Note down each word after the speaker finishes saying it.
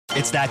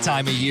It's that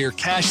time of year.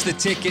 Cash the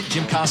Ticket.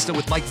 Jim Costa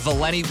with Mike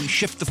Valeni. We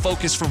shift the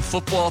focus from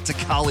football to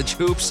college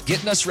hoops,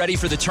 getting us ready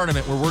for the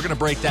tournament where we're going to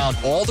break down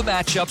all the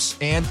matchups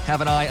and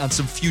have an eye on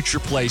some future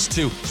plays,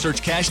 too.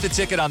 Search Cash the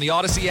Ticket on the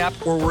Odyssey app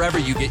or wherever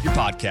you get your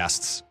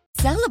podcasts.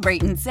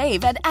 Celebrate and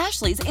save at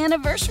Ashley's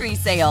Anniversary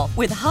Sale.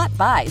 With Hot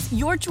Buys,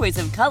 your choice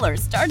of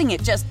colors starting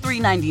at just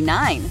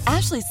 $3.99.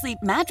 Ashley Sleep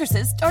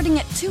mattresses starting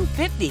at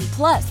 $2.50.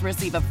 Plus,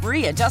 receive a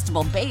free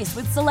adjustable base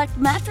with select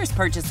mattress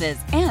purchases.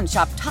 And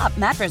shop top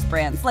mattress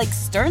brands like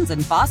Stearns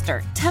 &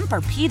 Foster,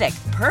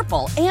 Tempur-Pedic,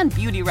 Purple, and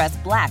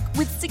Beautyrest Black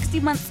with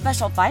 60-month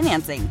special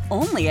financing.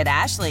 Only at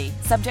Ashley.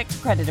 Subject to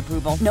credit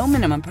approval. No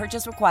minimum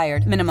purchase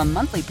required. Minimum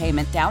monthly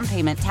payment, down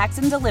payment, tax,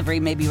 and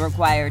delivery may be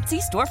required. See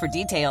store for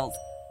details.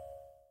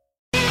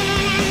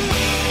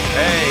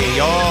 Hey,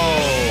 yo.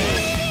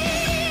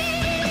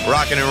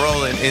 Rocking and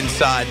rolling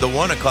inside the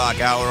 1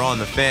 o'clock hour on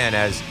the Fan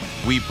as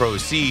we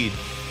proceed.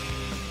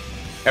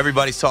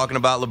 Everybody's talking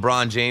about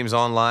LeBron James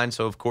online,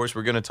 so of course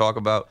we're going to talk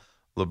about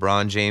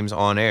LeBron James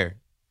on air.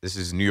 This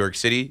is New York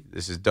City.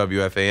 This is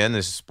WFAN.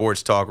 This is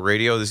Sports Talk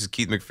Radio. This is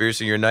Keith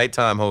McPherson, your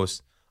nighttime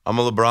host. I'm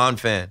a LeBron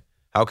fan.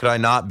 How could I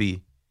not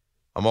be?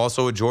 I'm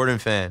also a Jordan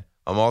fan.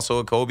 I'm also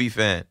a Kobe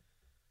fan.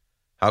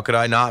 How could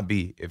I not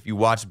be? If you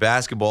watched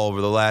basketball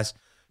over the last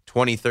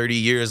 20, 30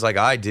 years like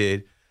I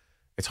did,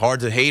 it's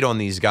hard to hate on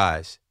these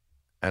guys.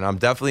 And I'm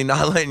definitely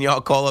not letting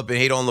y'all call up and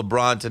hate on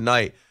LeBron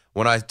tonight.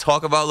 When I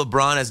talk about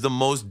LeBron as the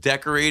most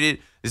decorated,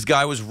 this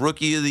guy was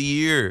Rookie of the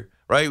Year,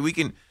 right? We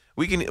can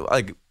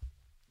like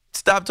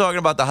stop talking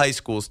about the high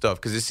school stuff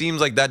because it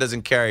seems like that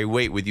doesn't carry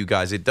weight with you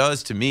guys. It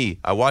does to me.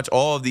 I watch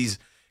all of these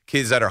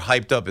kids that are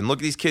hyped up, and look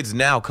at these kids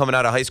now coming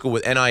out of high school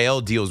with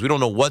NIL deals. We don't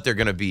know what they're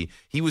going to be.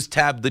 He was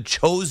tabbed the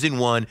chosen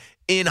one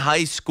in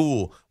high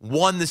school,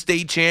 won the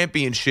state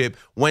championship,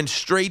 went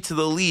straight to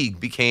the league,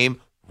 became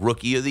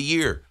Rookie of the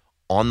Year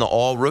on the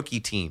all-rookie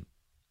team.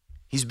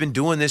 He's been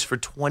doing this for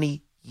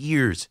 20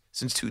 years,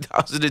 since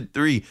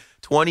 2003.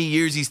 20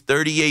 years, he's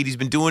 38. He's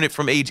been doing it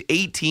from age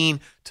 18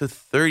 to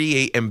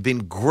 38 and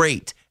been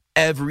great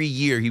every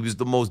year. He was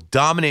the most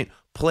dominant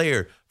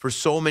player for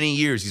so many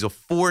years. He's a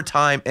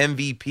 4-time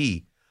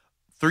MVP,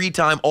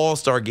 3-time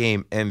All-Star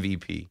Game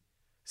MVP,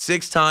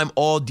 6-time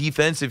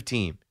All-Defensive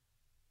Team.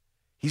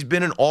 He's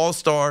been an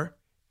All-Star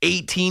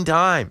 18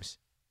 times.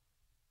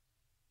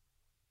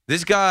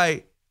 This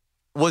guy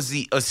was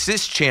the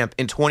assist champ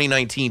in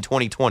 2019,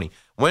 2020.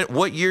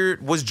 What year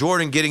was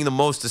Jordan getting the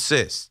most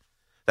assists?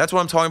 That's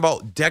what I'm talking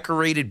about.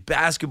 Decorated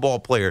basketball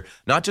player.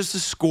 Not just a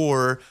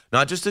scorer,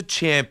 not just a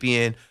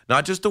champion,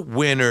 not just a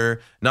winner,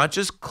 not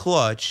just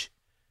clutch.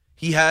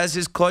 He has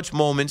his clutch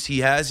moments. He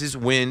has his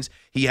wins.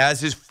 He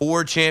has his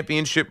 4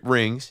 championship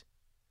rings.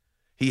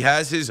 He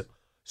has his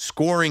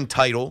scoring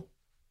title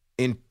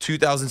in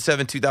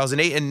 2007,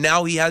 2008, and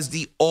now he has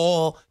the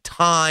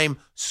all-time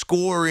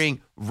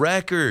scoring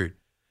record.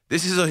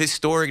 This is a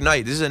historic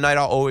night. This is a night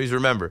I'll always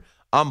remember.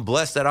 I'm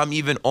blessed that I'm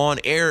even on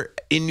air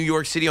in New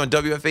York City on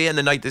WFAN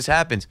the night this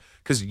happens,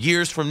 because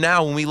years from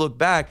now, when we look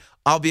back,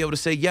 I'll be able to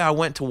say, yeah, I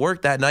went to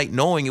work that night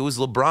knowing it was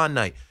LeBron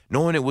night,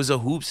 knowing it was a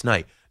hoops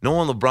night,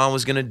 knowing LeBron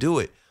was going to do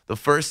it. The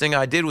first thing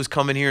I did was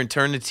come in here and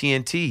turn to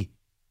TNT.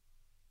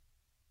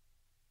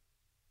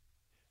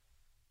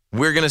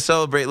 We're going to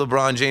celebrate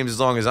LeBron James as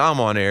long as I'm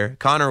on air.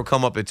 Connor will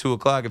come up at 2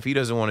 o'clock. If he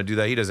doesn't want to do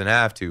that, he doesn't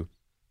have to.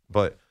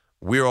 But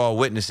we're all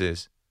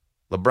witnesses.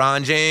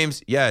 LeBron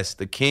James, yes,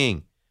 the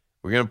king.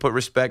 We're going to put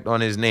respect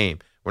on his name.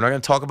 We're not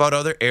going to talk about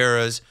other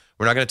eras.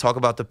 We're not going to talk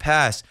about the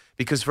past,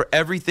 because for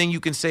everything you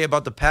can say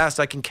about the past,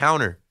 I can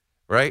counter,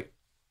 right?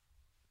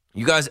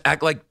 You guys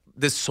act like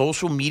this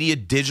social media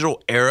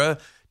digital era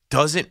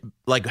doesn't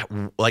like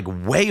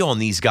weigh on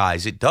these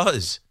guys. It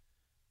does.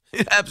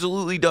 It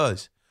absolutely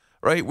does.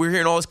 Right? We're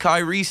hearing all this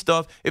Kyrie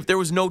stuff. If there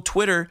was no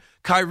Twitter,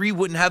 Kyrie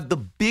wouldn't have the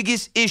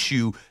biggest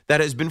issue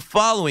that has been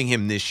following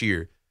him this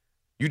year.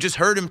 You just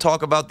heard him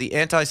talk about the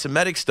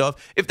anti-Semitic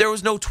stuff. If there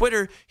was no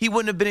Twitter, he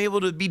wouldn't have been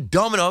able to be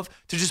dumb enough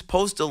to just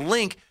post a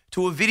link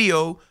to a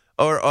video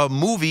or a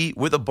movie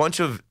with a bunch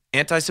of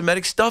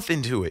anti-Semitic stuff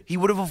into it. He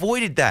would have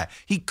avoided that.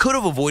 He could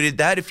have avoided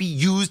that if he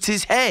used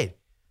his head.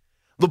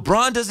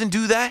 LeBron doesn't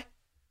do that.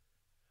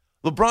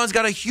 LeBron's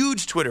got a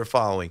huge Twitter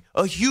following,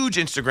 a huge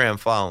Instagram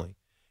following.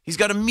 He's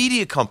got a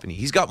media company.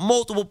 He's got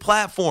multiple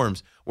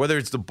platforms, whether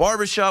it's the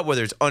barbershop,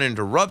 whether it's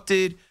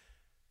Uninterrupted.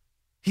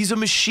 He's a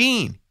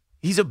machine.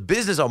 He's a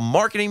business, a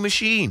marketing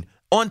machine,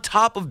 on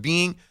top of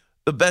being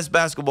the best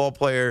basketball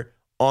player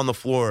on the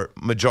floor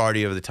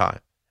majority of the time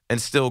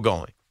and still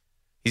going.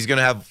 He's going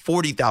to have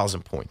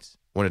 40,000 points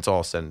when it's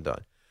all said and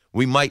done.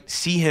 We might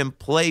see him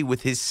play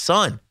with his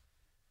son.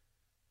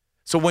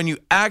 So when you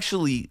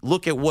actually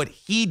look at what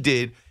he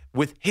did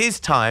with his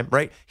time,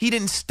 right? He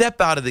didn't step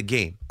out of the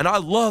game. And I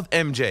love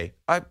MJ.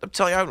 I'm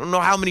telling you, I don't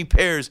know how many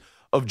pairs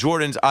of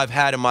Jordans I've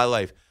had in my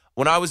life.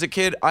 When I was a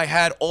kid, I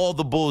had all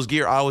the Bulls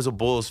gear. I was a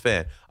Bulls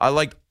fan. I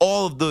liked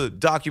all of the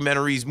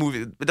documentaries,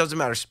 movies. It doesn't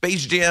matter.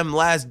 Space Jam,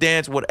 Last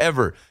Dance,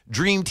 whatever.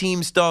 Dream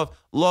Team stuff.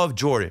 Love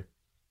Jordan.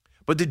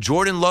 But did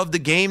Jordan love the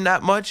game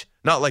that much?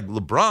 Not like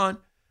LeBron.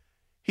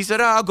 He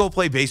said, I'll go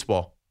play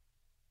baseball.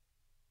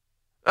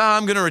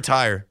 I'm going to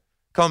retire.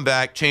 Come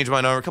back, change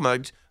my number, come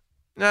on.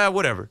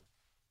 Whatever.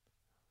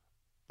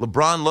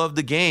 LeBron loved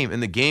the game,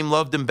 and the game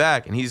loved him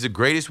back, and he's the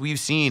greatest we've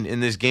seen in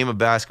this game of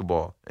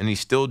basketball, and he's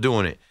still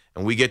doing it,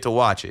 and we get to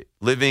watch it.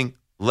 Living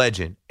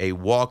legend, a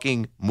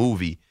walking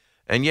movie.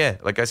 And yeah,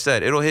 like I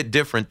said, it'll hit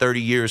different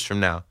 30 years from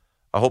now.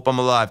 I hope I'm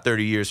alive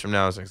 30 years from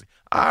now.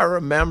 I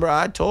remember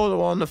I told him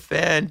on the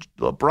fan,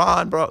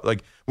 LeBron, bro.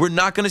 Like, we're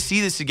not going to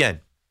see this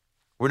again.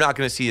 We're not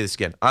going to see this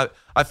again. I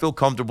feel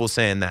comfortable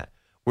saying that.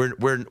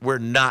 We're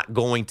not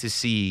going to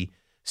see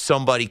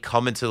somebody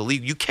come into the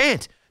league. You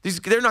can't.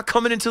 They're not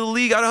coming into the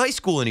league out of high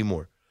school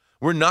anymore.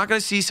 We're not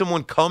going to see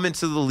someone come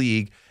into the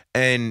league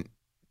and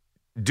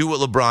do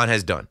what LeBron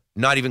has done.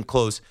 Not even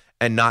close,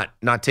 and not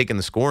taking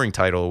the scoring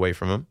title away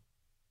from him.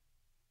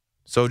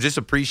 So just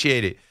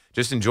appreciate it.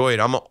 Just enjoy it.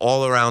 I'm an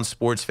all-around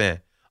sports fan.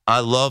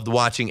 I loved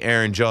watching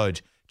Aaron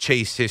Judge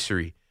chase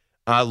history.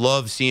 I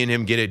love seeing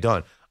him get it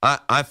done.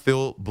 I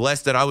feel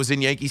blessed that I was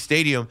in Yankee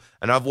Stadium,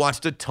 and I've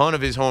watched a ton of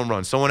his home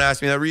runs. Someone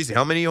asked me that recently.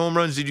 How many home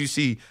runs did you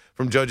see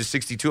from Judge's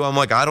 62? I'm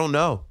like, I don't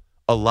know.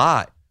 A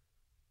lot.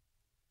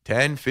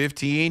 10,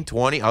 15,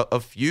 20, a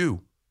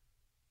few.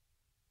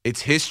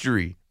 It's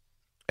history,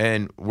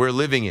 and we're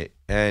living it.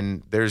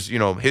 And there's,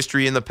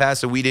 history in the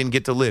past that we didn't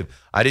get to live.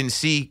 I didn't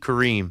see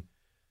Kareem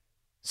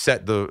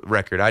set the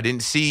record. I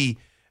didn't see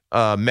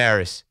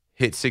Maris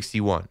hit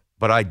 61.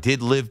 But I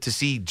did live to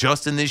see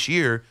just in this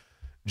year,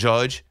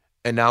 Judge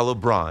and now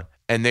LeBron.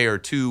 And they are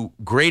two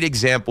great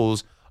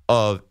examples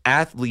of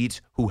athletes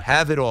who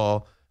have it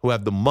all, who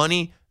have the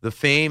money, the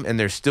fame, and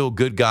they're still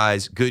good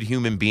guys, good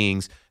human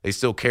beings. They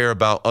still care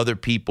about other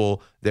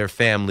people, their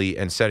family,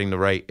 and setting the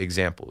right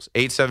examples.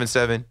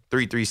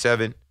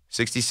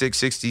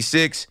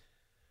 877-337-6666.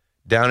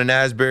 Down in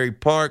Asbury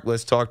Park,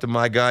 let's talk to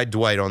my guy,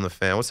 Dwight, on the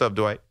fan. What's up,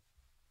 Dwight?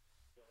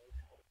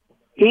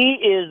 He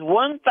is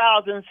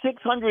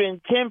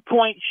 1,610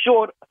 points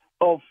short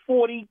of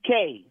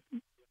 40K.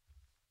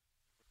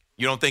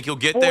 You don't think he'll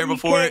get there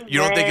before? You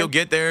don't think he'll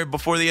get there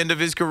before the end of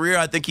his career?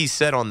 I think he's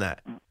set on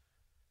that.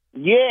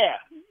 Yeah,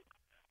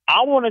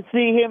 I want to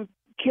see him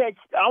catch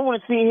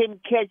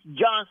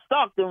John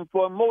Stockton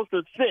for most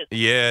assists.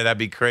 Yeah, that'd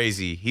be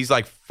crazy. He's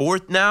like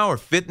fourth now or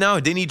fifth now.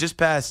 Didn't he just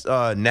pass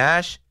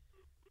Nash?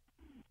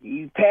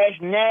 He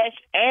passed Nash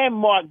and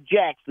Mark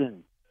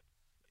Jackson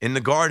in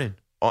the Garden.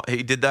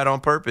 He did that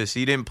on purpose.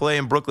 He didn't play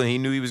in Brooklyn. He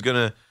knew he was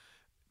gonna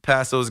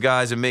pass those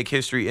guys and make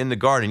history in the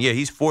Garden. Yeah,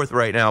 he's fourth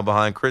right now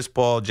behind Chris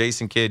Paul,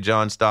 Jason Kidd,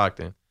 John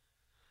Stockton.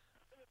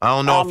 I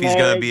don't know if he's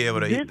going to be able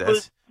to hit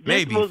this.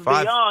 Maybe this was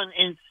five. Beyond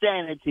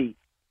insanity.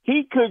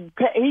 He could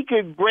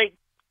break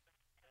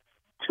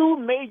two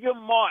major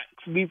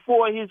marks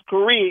before his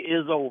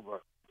career is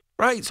over.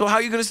 Right. So how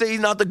are you going to say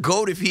he's not the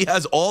GOAT if he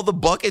has all the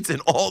buckets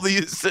and all the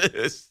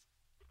assists?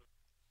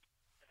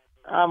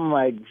 I'm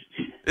like,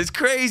 it's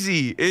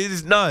crazy. It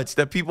is nuts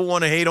that people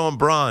want to hate on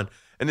Bron.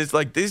 And it's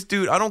like, this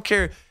dude, I don't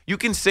care. You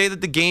can say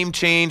that the game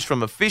changed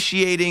from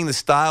officiating, the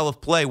style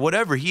of play,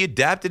 whatever. He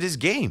adapted his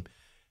game.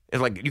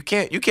 And like, you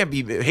can't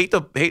hate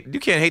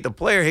the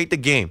player, hate the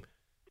game.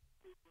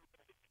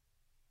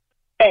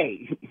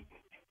 Hey,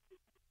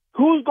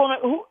 who's gonna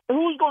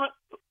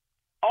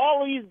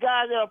all these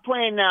guys that are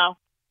playing now,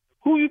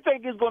 who you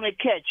think is gonna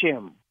catch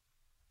him?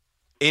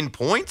 In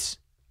points?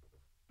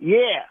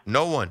 Yeah.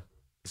 No one.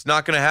 It's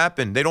not going to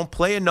happen. They don't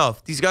play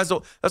enough. These guys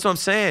don't. That's what I'm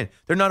saying.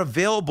 They're not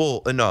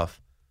available enough.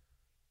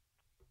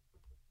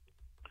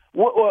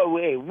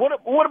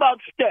 What about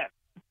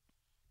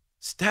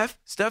Steph?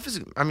 Steph is,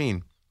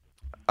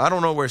 I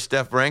don't know where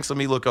Steph ranks. Let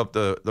me look up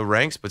the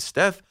ranks, but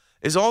Steph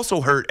is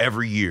also hurt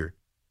every year.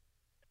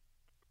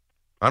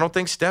 I don't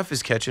think Steph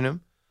is catching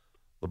him.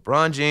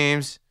 LeBron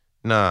James,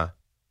 nah.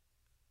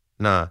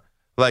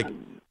 Like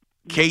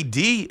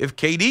KD, if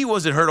KD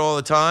wasn't hurt all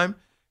the time,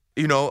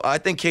 I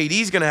think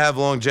KD's going to have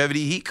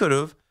longevity. He could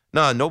have.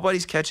 Nah,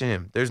 nobody's catching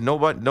him. There's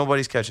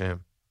nobody's catching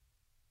him.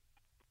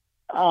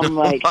 I'm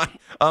like,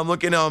 I'm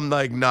looking at him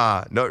like,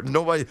 nah,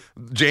 nobody.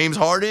 James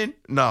Harden?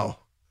 No,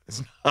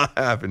 it's not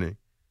happening.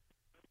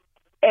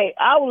 Hey,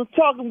 I was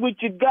talking with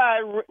your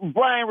guy,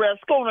 Brian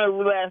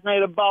Rascona, last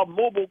night about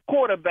mobile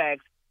quarterbacks.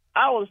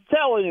 I was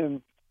telling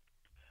him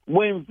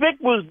when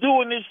Vic was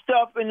doing this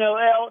stuff in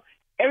LL,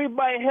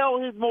 everybody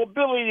held his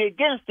mobility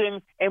against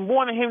him and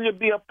wanted him to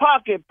be a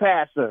pocket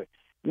passer.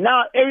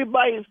 Now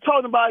everybody is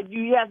talking about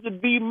you have to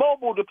be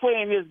mobile to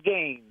play in this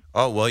game.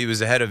 Oh, well, he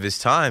was ahead of his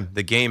time.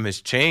 The game has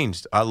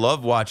changed. I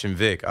love watching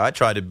Vic. I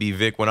tried to be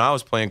Vic when I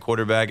was playing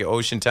quarterback at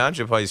Ocean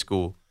Township High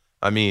School.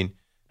 Then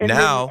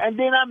I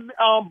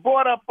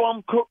brought up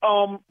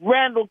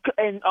Randall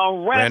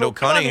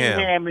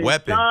Cunningham and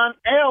weapon. John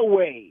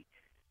Elway.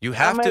 You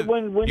have to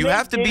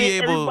be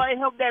able. Everybody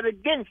held that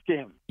against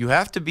him. You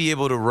have to be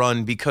able to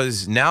run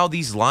because now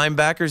these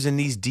linebackers and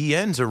these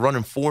DNs are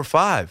running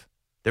 4.5.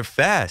 They're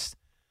fast.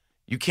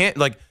 You can't,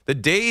 like, the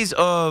days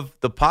of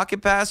the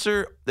pocket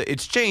passer,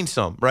 it's changed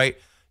some, right?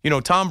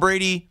 Tom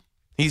Brady,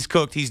 he's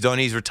cooked, he's done,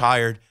 he's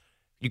retired.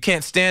 You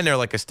can't stand there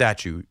like a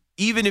statue.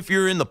 Even if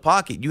you're in the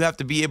pocket, you have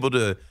to be able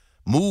to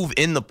move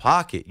in the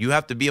pocket. You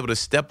have to be able to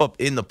step up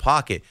in the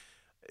pocket.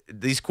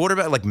 these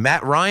quarterbacks like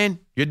Matt Ryan,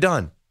 you're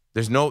done.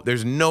 There's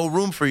no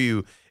room for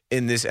you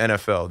in this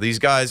NFL. These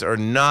guys are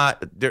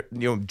not.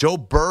 Joe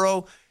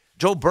Burrow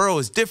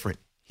is different.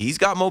 He's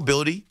got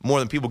mobility more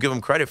than people give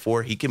him credit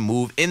for. He can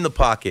move in the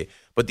pocket.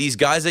 But these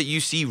guys that you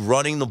see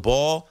running the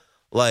ball,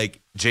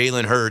 like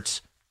Jalen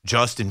Hurts,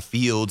 Justin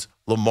Fields,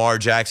 Lamar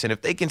Jackson,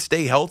 if they can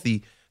stay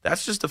healthy,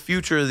 that's just the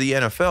future of the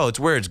NFL. It's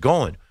where it's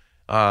going.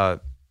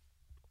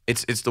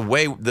 It's the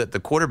way that the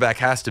quarterback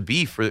has to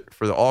be for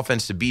the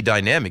offense to be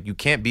dynamic. You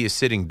can't be a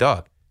sitting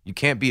duck. You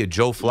can't be a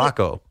Joe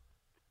Flacco.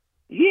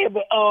 Yeah,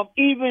 but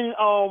even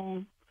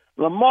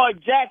Lamar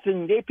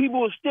Jackson,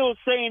 people are still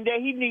saying that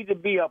he needs to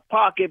be a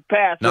pocket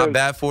passer. Not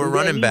bad for a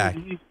running back.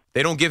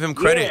 They don't give him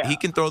credit. Yeah. He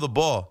can throw the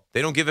ball.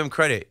 They don't give him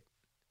credit.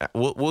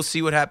 We'll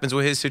see what happens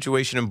with his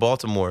situation in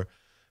Baltimore,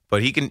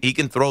 but he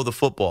can throw the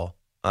football.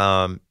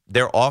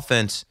 Their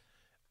offense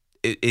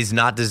is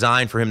not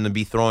designed for him to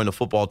be throwing the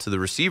football to the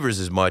receivers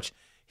as much.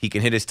 He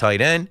can hit his tight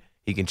end.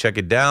 He can check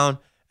it down.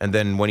 And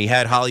then when he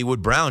had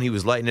Hollywood Brown, he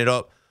was lighting it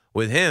up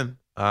with him.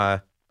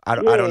 I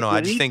don't know.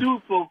 I just think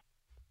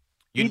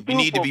you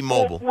need to be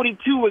mobile.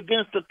 442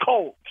 against the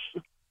Colts.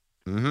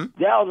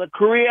 Mm-hmm. That was a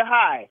career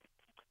high.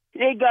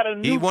 They got a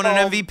new He won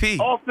an MVP.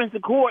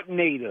 Offensive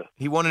coordinator.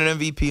 He won an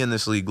MVP in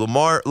this league.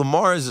 Lamar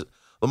is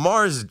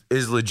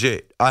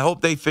legit. I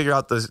hope they figure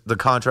out the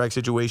contract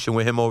situation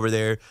with him over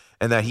there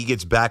and that he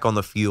gets back on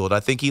the field. I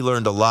think he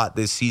learned a lot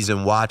this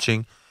season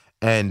watching,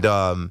 and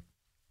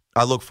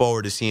I look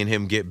forward to seeing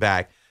him get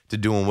back to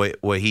doing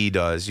what he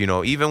does.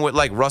 Even with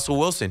like Russell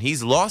Wilson,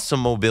 he's lost some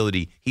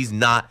mobility. He's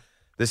not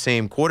the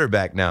same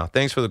quarterback now.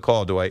 Thanks for the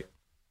call, Dwight.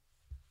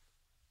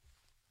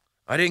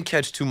 I didn't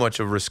catch too much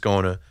of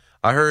Rascona.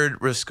 I heard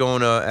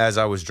Rascona as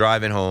I was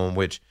driving home,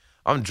 which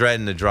I'm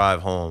dreading to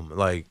drive home.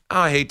 Like,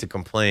 I hate to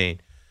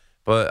complain,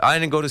 but I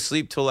didn't go to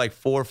sleep till like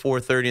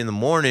 4:30 in the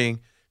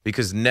morning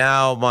because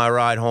now my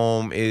ride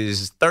home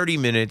is 30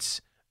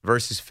 minutes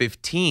versus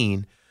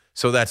 15.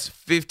 So that's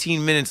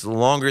 15 minutes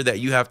longer that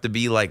you have to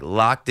be like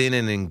locked in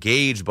and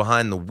engaged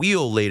behind the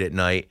wheel late at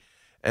night.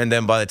 And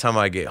then by the time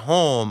I get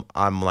home,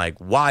 I'm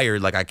like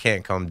wired, like I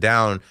can't come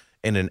down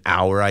in an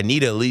hour. I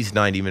need at least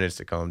 90 minutes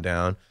to come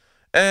down.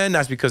 And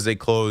that's because they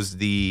closed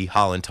the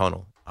Holland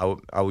Tunnel.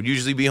 I would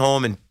usually be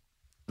home and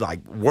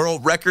like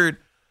world record,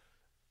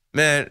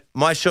 man,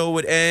 my show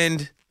would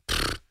end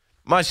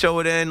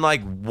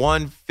like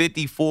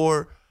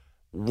 154,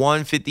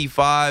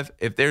 155.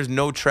 If there's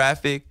no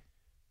traffic,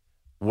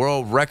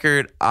 world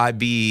record, I'd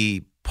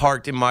be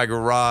parked in my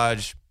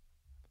garage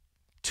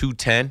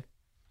 2:10.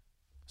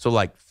 So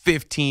like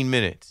 15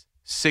 minutes,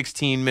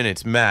 16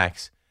 minutes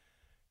max,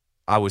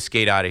 I would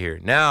skate out of here.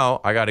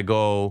 Now I got to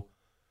go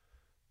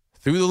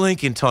through the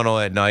Lincoln Tunnel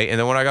at night, and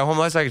then when I got home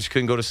last night, I just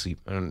couldn't go to sleep.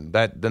 And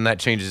that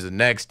changes the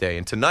next day.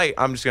 And tonight,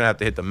 I'm just going to have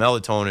to hit the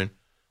melatonin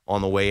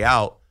on the way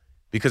out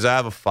because I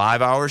have a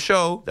 5-hour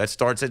show that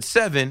starts at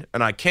 7,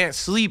 and I can't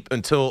sleep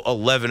until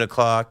 11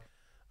 o'clock.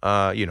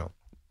 But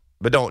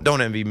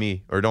don't envy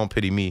me or don't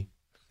pity me.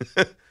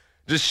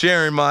 Just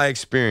sharing my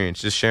experience.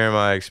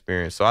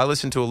 So I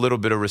listened to a little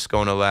bit of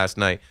Rascona last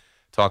night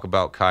talk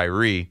about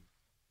Kyrie,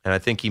 and I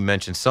think he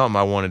mentioned something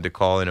I wanted to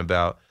call in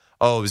about.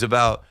 Oh, it was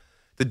about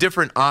the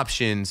different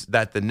options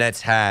that the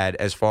Nets had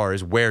as far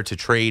as where to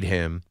trade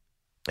him.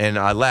 And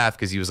I laughed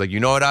because he was like, you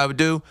know what I would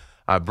do?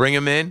 I'd bring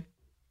him in.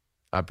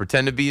 I'd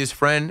pretend to be his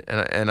friend.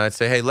 And I'd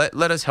say, hey, let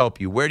us help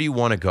you. Where do you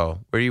want to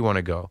go?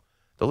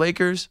 The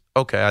Lakers?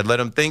 Okay. I'd let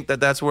him think that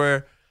that's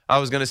where I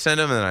was going to send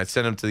him. And then I'd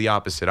send him to the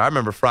opposite. I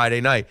remember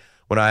Friday night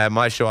when I had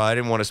my show, I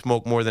didn't want to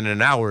smoke more than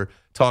an hour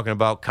talking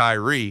about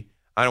Kyrie.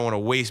 I don't want to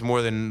waste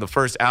more than the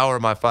first hour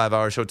of my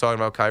 5-hour show talking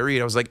about Kyrie.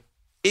 And I was like,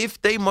 if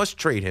they must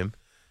trade him,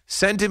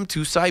 send him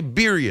to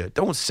Siberia.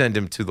 Don't send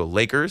him to the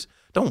Lakers.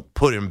 Don't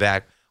put him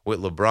back with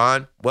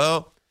LeBron.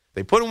 Well,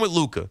 they put him with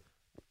Luka,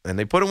 and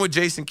they put him with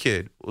Jason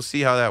Kidd. We'll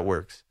see how that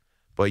works.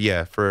 But,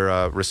 yeah, for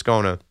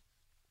Rascona,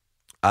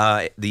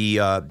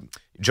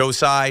 Joe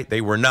Tsai,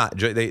 they were not.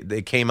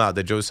 They came out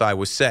that Joe Tsai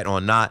was set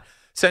on not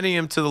sending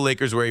him to the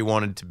Lakers where he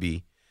wanted to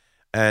be.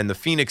 And the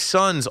Phoenix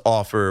Suns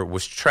offer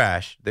was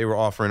trash. They were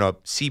offering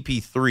up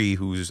CP3,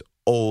 who's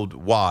old,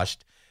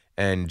 washed,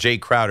 and Jay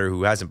Crowder,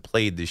 who hasn't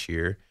played this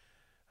year.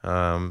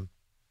 The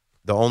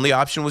only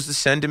option was to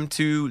send him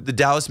to the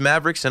Dallas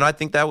Mavericks, and I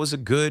think that was a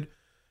good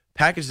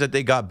package that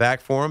they got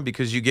back for him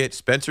because you get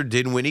Spencer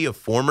Dinwiddie, a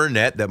former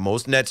Net that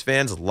most Nets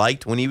fans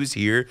liked when he was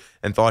here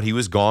and thought he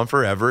was gone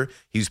forever.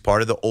 He's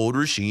part of the old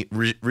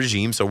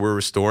regime, so we're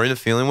restoring the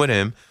feeling with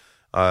him.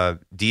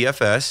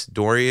 DFS,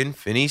 Dorian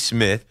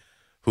Finney-Smith,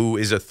 who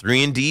is a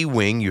 3-and-D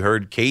wing. You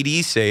heard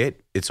KD say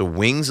it. It's a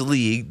wings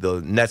league.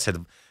 The Nets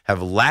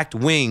have lacked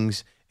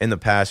wings in the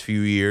past few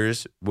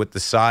years with the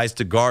size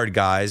to guard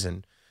guys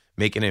and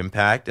make an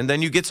impact. And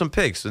then you get some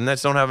picks. The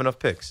Nets don't have enough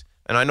picks.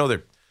 And I know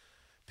they're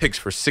picks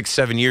for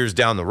 6-7 years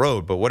down the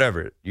road, but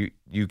whatever.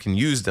 You can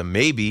use them.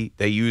 Maybe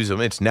they use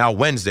them. It's now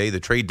Wednesday. The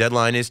trade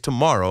deadline is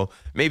tomorrow.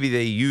 Maybe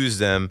they use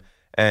them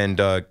and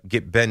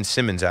get Ben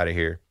Simmons out of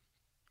here.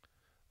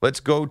 Let's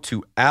go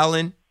to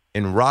Alan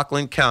in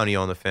Rockland County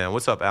on the Fan.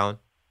 What's up, Alan?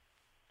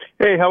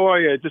 Hey, how are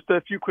you? Just a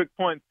few quick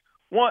points.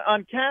 One,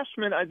 on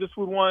Cashman, I just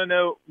would want to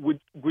know,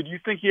 would you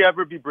think he'd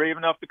ever be brave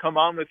enough to come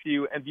on with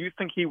you? And do you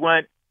think he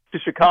went to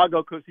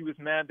Chicago because he was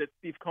mad that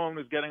Steve Cohen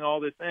was getting all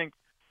this ink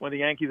when the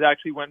Yankees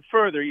actually went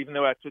further, even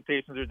though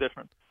expectations are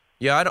different?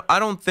 Yeah, I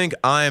don't think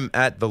I'm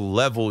at the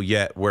level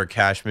yet where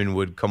Cashman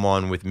would come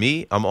on with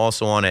me. I'm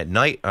also on at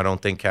night. I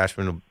don't think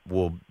Cashman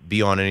will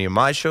be on any of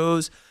my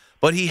shows.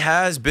 But he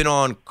has been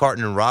on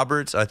Carton and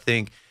Roberts. I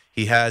think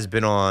he has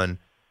been on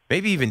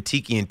maybe even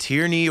Tiki and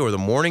Tierney or the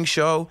morning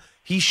show.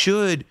 He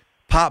should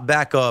pop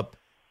back up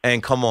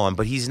and come on,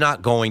 but he's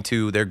not going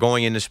to. They're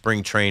going into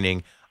spring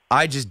training.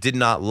 I just did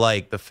not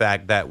like the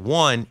fact that,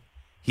 one,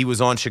 he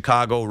was on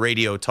Chicago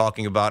radio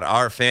talking about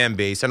our fan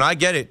base. And I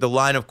get it, the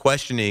line of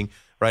questioning,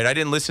 right? I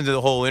didn't listen to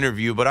the whole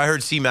interview, but I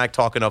heard C-Mac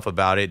talk enough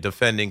about it,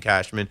 defending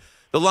Cashman.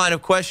 The line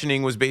of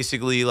questioning was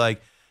basically like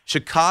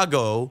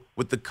Chicago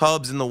with the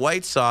Cubs and the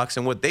White Sox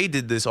and what they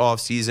did this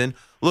offseason,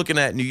 looking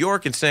at New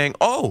York and saying,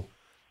 oh,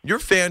 your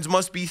fans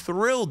must be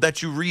thrilled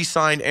that you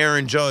re-signed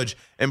Aaron Judge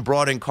and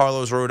brought in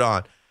Carlos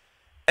Rodon.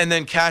 And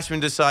then Cashman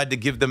decided to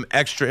give them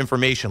extra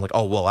information, like,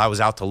 oh, well, I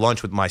was out to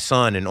lunch with my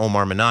son and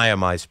Omar Minaya,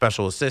 my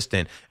special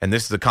assistant, and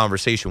this is the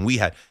conversation we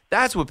had.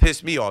 That's what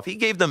pissed me off. He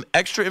gave them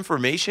extra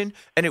information,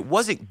 and it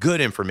wasn't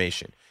good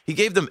information. He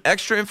gave them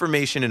extra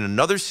information in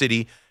another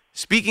city,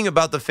 speaking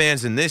about the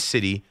fans in this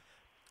city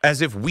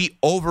as if we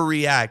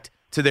overreact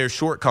to their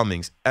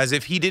shortcomings, as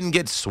if he didn't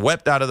get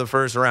swept out of the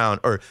first round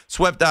or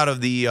swept out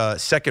of the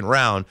second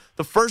round.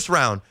 The first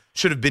round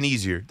should have been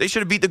easier. They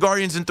should have beat the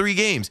Guardians in 3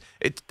 games.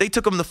 They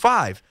took them to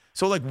 5.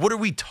 So, like, what are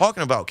we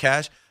talking about,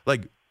 Cash?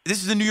 Like,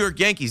 this is the New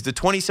York Yankees, the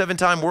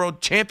 27-time world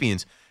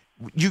champions.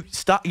 You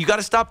got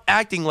to stop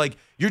acting like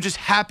you're just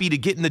happy to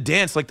get in the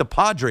dance like the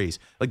Padres.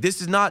 Like, this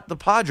is not the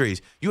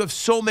Padres. You have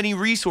so many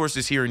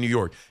resources here in New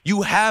York.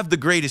 You have the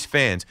greatest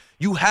fans.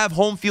 You have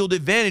home field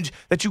advantage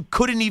that you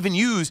couldn't even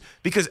use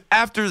because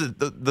after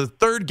the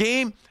third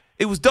game,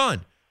 it was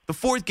done. The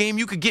fourth game,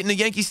 you could get in the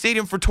Yankee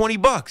Stadium for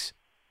 $20.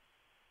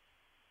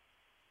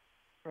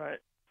 Right.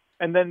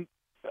 And then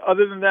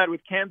other than that,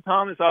 with Cam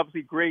Thomas,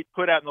 obviously great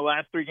put out in the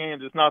last 3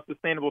 games. It's not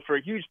sustainable for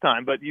a huge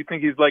time, but you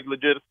think he's like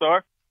legit a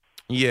star?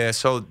 Yeah,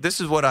 so this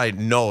is what I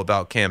know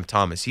about Cam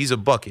Thomas. He's a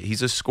bucket.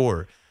 He's a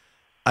scorer.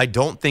 I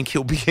don't think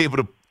he'll be able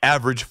to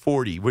average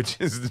 40, which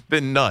has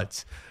been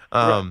nuts.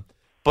 Right.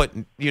 But,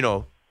 you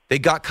know, they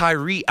got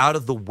Kyrie out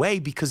of the way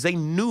because they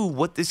knew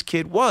what this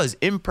kid was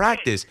in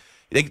practice.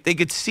 They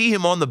could see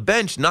him on the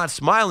bench not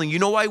smiling. You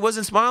know why he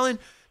wasn't smiling?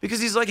 Because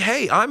he's like,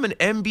 hey, I'm an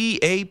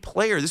NBA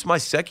player. This is my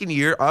second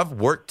year. I've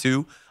worked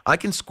too. I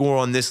can score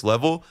on this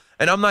level,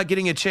 and I'm not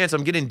getting a chance.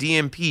 I'm getting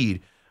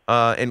DMP'd.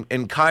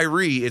 And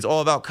Kyrie, it's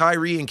all about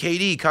Kyrie and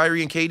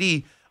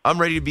KD. I'm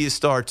ready to be a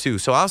star too.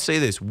 So I'll say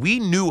this. We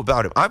knew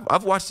about him.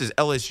 I've watched his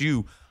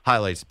LSU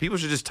highlights. People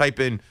should just type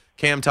in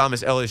Cam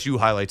Thomas LSU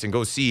highlights and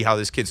go see how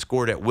this kid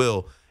scored at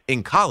will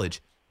in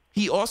college.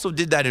 He also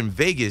did that in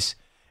Vegas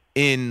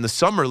in the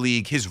Summer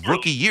League his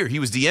rookie year. He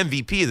was the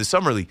MVP of the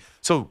Summer League.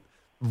 So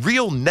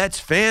real Nets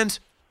fans,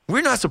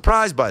 we're not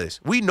surprised by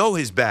this. We know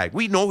his bag.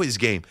 We know his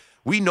game.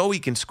 We know he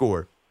can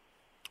score.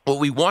 What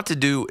we want to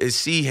do is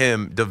see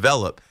him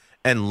develop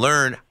and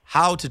learn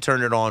how to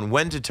turn it on,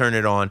 when to turn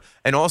it on,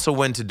 and also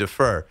when to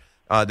defer.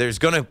 There's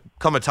going to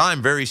come a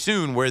time very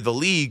soon where the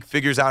league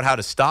figures out how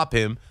to stop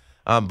him,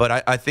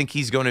 but I think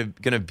he's going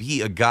to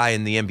be a guy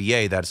in the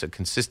NBA that's a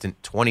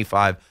consistent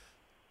 25,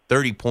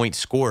 30-point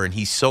scorer, and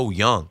he's so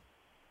young.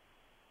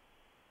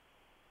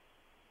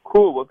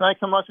 Cool. Well,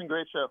 thanks so much and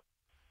great show.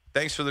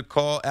 Thanks for the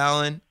call,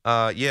 Alan.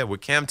 Yeah,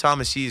 with Cam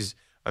Thomas,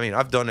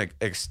 I've done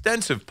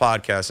extensive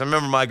podcasts. I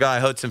remember my guy,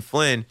 Hudson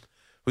Flynn,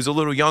 who's a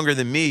little younger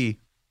than me.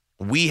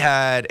 We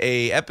had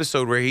a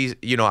episode where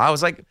I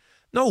was like,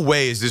 no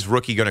way is this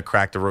rookie going to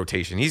crack the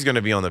rotation. He's going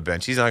to be on the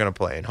bench. He's not going to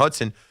play. And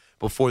Hudson,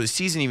 before the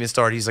season even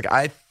started, he's like,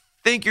 I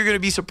think you're going to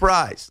be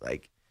surprised.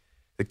 Like,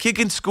 the kid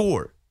can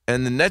score,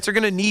 and the Nets are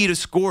going to need a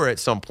scorer at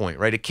some point,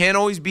 right? It can't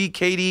always be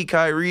KD,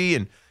 Kyrie,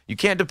 and you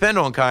can't depend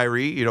on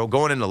Kyrie. You know,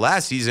 going into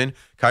last season,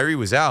 Kyrie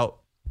was out.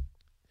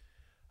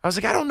 I was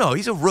like, I don't know.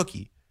 He's a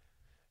rookie.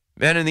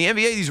 Man, in the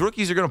NBA, these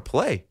rookies are going to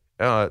play.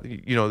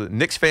 The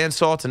Knicks fans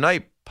saw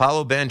tonight,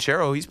 Paolo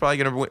Banchero, he's probably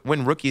going to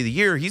win Rookie of the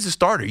Year. He's a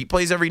starter. He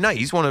plays every night.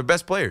 He's one of the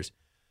best players.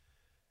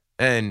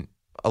 And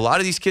a lot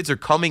of these kids are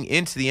coming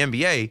into the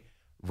NBA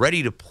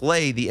ready to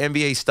play the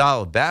NBA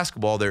style of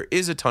basketball. There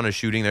is a ton of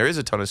shooting. There is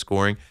a ton of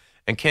scoring.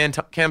 And Cam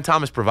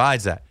Thomas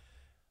provides that.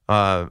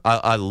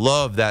 I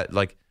love that.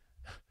 Like,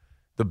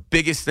 the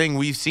biggest thing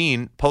we've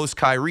seen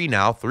post-Kyrie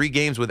now, 3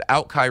 games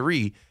without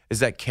Kyrie, is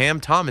that Cam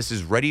Thomas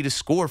is ready to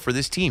score for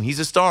this team. He's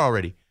a star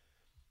already.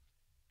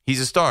 He's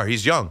a star.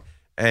 He's young.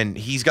 And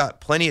he's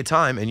got plenty of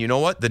time. And you know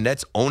what? The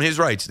Nets own his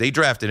rights. They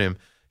drafted him.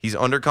 He's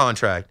under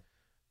contract.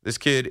 This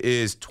kid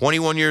is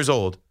 21 years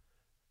old.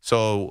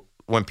 So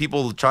when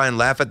people try and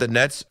laugh at the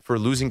Nets for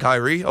losing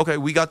Kyrie, okay,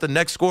 we got the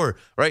next scorer,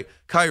 right?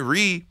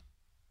 Kyrie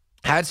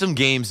had some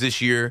games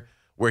this year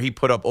where he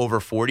put up over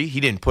 40. He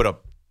didn't put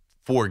up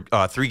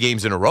 3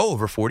 games in a row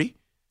over 40,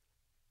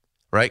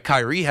 right?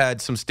 Kyrie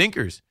had some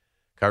stinkers.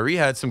 Kyrie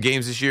had some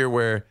games this year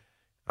where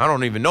I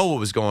don't even know what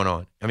was going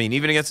on. I mean,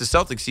 even against the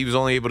Celtics, he was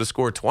only able to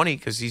score 20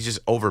 because he's just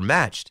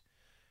overmatched.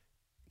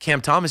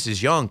 Cam Thomas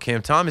is young.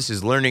 Cam Thomas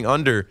is learning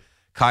under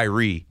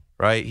Kyrie,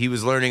 right? He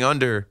was learning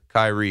under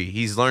Kyrie.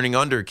 He's learning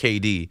under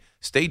KD.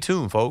 Stay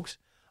tuned, folks.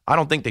 I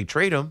don't think they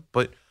trade him,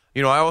 but,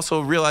 I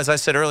also realized I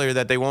said earlier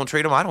that they won't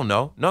trade him. I don't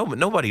know. No, but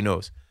nobody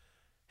knows.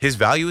 His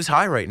value is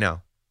high right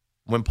now.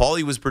 When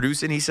Paulie was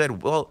producing, he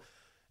said, well,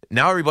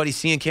 now everybody's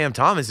seeing Cam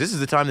Thomas. This is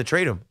the time to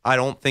trade him. I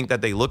don't think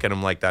that they look at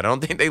him like that. I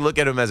don't think they look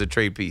at him as a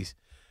trade piece.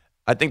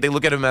 I think they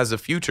look at him as a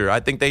future. I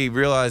think they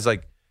realize,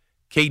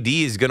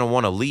 KD is going to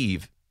want to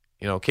leave.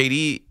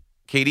 KD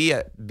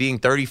at being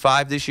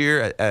 35 this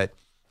year, at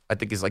I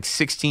think his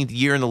 16th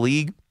year in the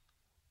league,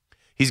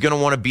 he's going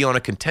to want to be on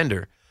a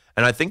contender.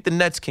 And I think the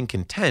Nets can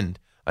contend.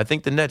 I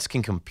think the Nets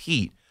can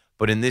compete.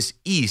 But in this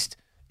East,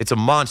 it's a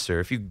monster.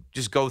 If you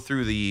just go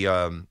through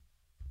the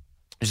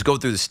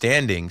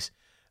standings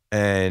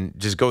and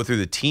just go through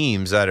the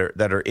teams that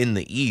are in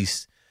the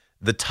East,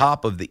 the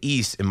top of the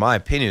East, in my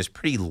opinion, is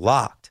pretty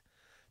locked.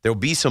 There'll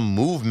be some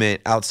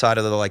movement outside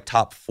of the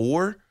top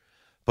four,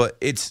 but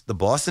it's the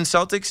Boston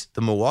Celtics,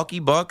 the Milwaukee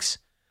Bucks,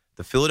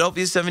 the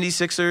Philadelphia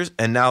 76ers,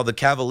 and now the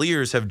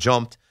Cavaliers have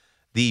jumped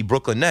the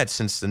Brooklyn Nets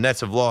since the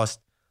Nets have lost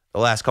the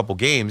last couple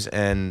games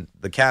and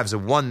the Cavs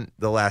have won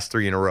the last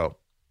 3 in a row.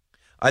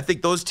 I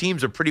think those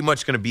teams are pretty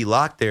much going to be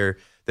locked there.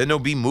 Then there'll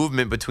be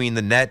movement between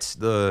the Nets,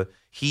 the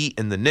Heat,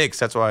 and the Knicks.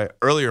 That's why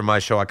earlier in my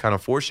show I kind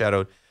of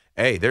foreshadowed,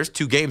 hey, there's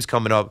 2 games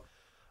coming up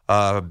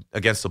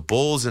against the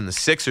Bulls and the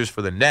Sixers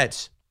for the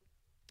Nets,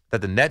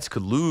 that the Nets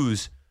could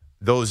lose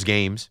those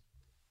games.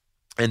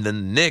 And then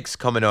the Knicks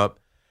coming up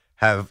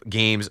have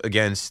games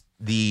against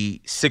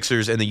the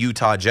Sixers and the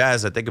Utah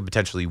Jazz that they could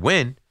potentially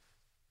win.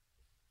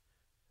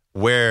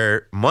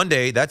 Where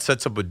Monday, that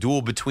sets up a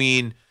duel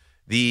between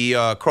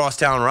the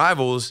crosstown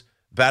rivals,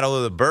 Battle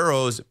of the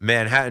Boroughs,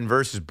 Manhattan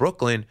versus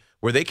Brooklyn,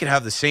 where they could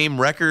have the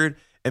same record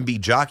and be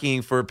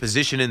jockeying for a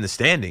position in the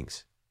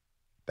standings.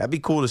 That'd be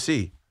cool to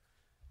see.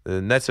 The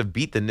Nets have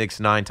beat the Knicks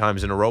 9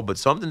 times in a row, but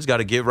something's got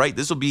to give, right?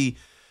 This will be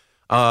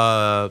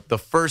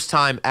the first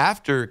time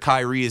after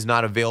Kyrie is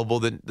not available.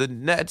 The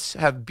Nets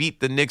have beat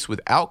the Knicks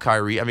without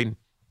Kyrie. I mean,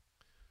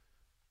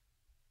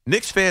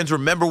 Knicks fans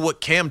remember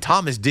what Cam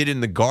Thomas did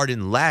in the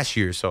Garden last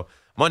year, so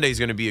Monday's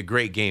going to be a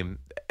great game.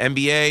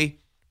 NBA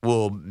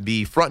will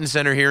be front and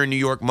center here in New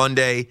York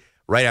Monday,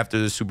 right after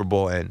the Super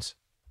Bowl ends.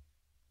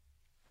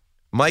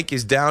 Mike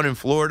is down in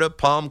Florida,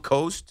 Palm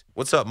Coast.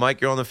 What's up,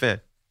 Mike? You're on the Fan.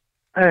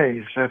 Hey,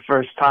 it's the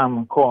first time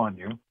I'm calling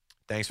you.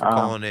 Thanks for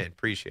calling in.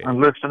 Appreciate it. I'm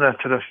listening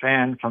to the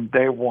Fan from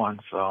day one,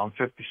 so I'm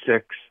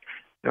 56.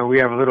 So we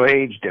have a little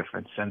age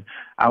difference, and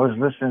I was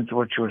listening to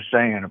what you were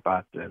saying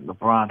about the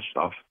LeBron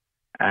stuff.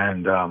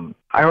 And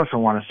I also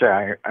want to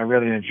say I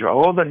really enjoy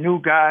all the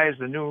new guys,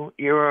 the new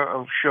era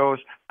of shows.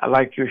 I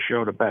like your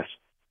show the best.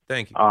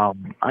 Thank you.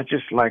 I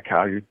just like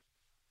how you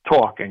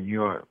talk, and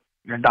your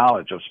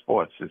knowledge of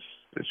sports is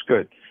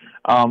good.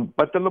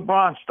 But the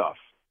LeBron stuff,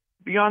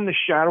 beyond the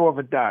shadow of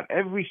a doubt,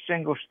 every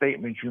single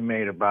statement you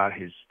made about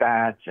his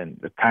stats and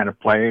the kind of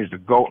players, the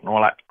GOAT and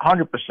all that,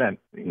 100%,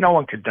 no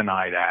one could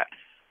deny that.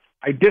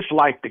 I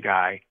dislike the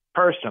guy.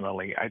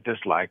 Personally, I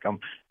dislike him.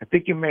 I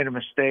think you made a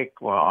mistake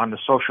on the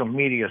social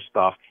media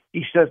stuff.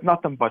 He says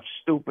nothing but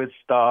stupid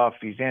stuff.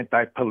 He's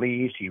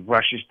anti-police. He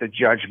rushes to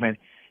judgment.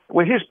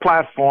 With his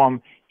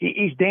platform,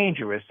 he's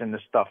dangerous in the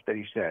stuff that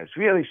he says.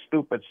 Really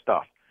stupid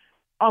stuff.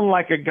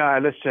 Unlike a guy,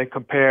 let's say,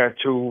 compared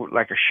to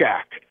like a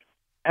Shaq.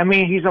 I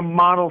mean, he's a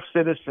model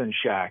citizen,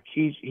 Shaq.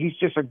 He's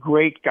just a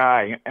great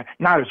guy.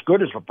 Not as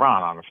good as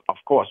LeBron, of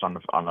course, on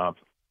the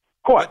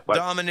court, but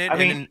dominant, I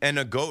mean, and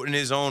a GOAT in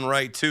his own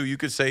right too. You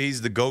could say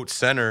he's the GOAT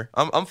center.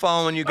 I'm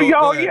following you.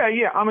 Go ahead.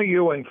 Yeah. I'm a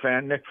Ewing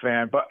fan, Knick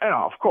fan, but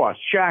of course,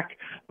 Shaq.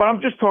 But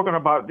I'm just talking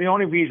about the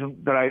only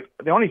thing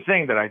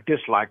that I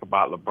dislike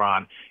about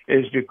LeBron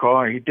is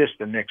because he dissed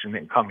the Knicks and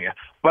didn't come here.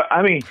 But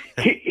I mean,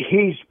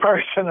 he's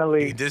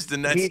personally he dissed the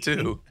Nets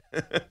too.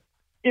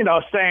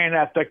 Saying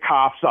that the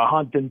cops are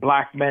hunting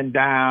black men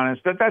down and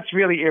stuff. That's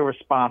really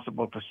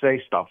irresponsible to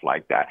say stuff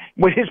like that.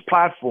 With his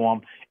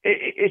platform,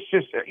 it's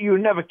just, you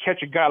never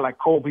catch a guy like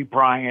Kobe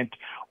Bryant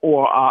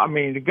or,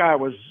 the guy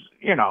was,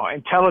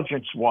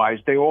 intelligence-wise,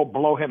 they all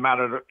blow him out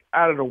of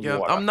the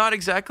water. I'm not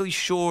exactly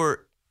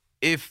sure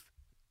if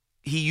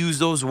he used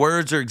those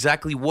words or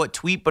exactly what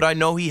tweet, but I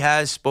know he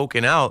has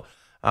spoken out.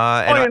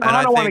 I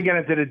don't want to get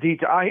into the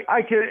detail.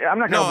 I'm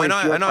not going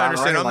to. No, I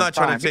understand. I'm not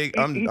trying to take.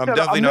 I'm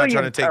definitely not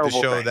trying to take the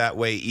show that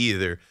way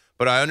either.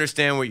 But I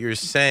understand what you're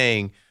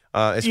saying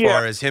as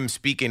far as him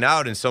speaking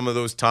out in some of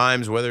those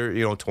times, whether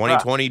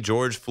 2020,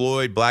 George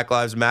Floyd, Black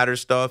Lives Matter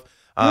stuff.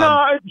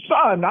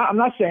 I'm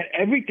not saying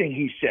everything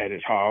he said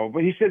is horrible,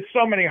 but he said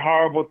so many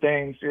horrible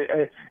things.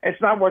 It's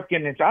not worth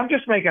getting into. I'm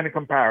just making a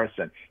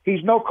comparison.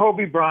 He's no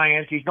Kobe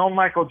Bryant. He's no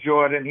Michael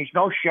Jordan. He's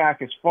no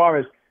Shaq as far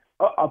as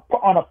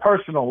on a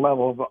personal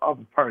level of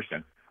a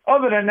person.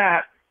 Other than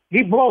that,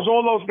 He blows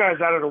all those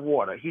guys out of the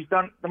water. He's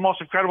done the most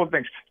incredible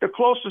things. The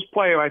closest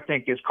player, I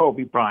think, is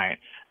Kobe Bryant.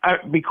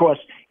 Because,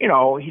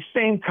 he's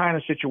same kind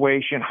of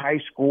situation,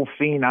 high school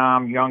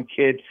phenom, young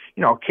kid,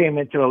 came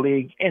into the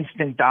league,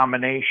 instant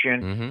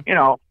domination,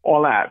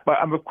 all that. But,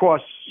 of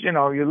course,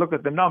 you look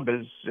at the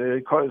numbers,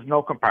 there's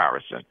no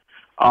comparison.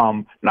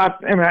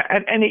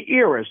 At any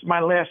eras, my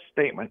last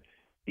statement,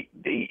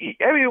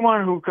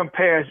 everyone who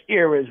compares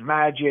eras,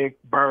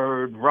 Magic,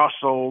 Bird,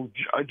 Russell,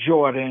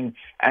 Jordan,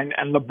 and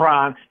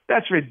LeBron,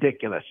 that's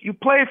ridiculous. You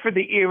play for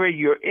the era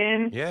you're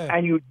in,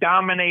 and you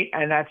dominate,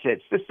 and that's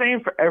it. It's the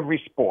same for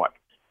every sport.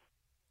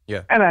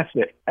 Yeah. And that's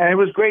it. And it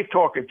was great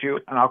talking to you,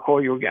 and I'll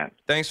call you again.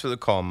 Thanks for the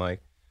call,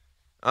 Mike.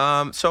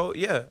 It's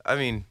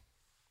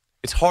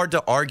hard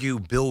to argue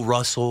Bill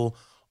Russell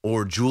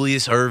or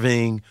Julius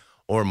Erving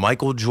or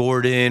Michael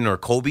Jordan or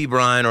Kobe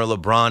Bryant or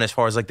LeBron as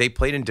far as, they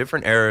played in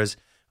different eras.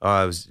 It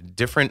was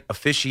different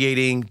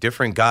officiating,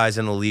 different guys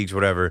in the leagues,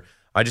 whatever.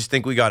 I just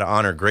think we got to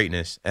honor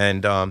greatness.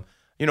 And,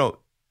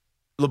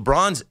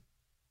 LeBron's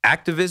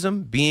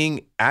activism,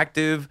 being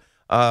active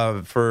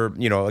for,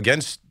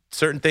 against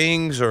certain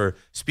things or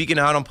speaking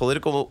out on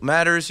political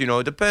matters,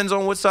 it depends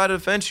on what side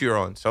of the fence you're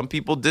on. Some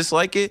people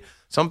dislike it.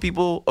 Some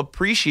people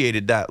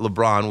appreciated that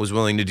LeBron was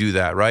willing to do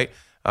that, right?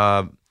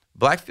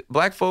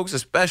 Black folks,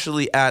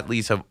 especially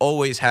athletes, have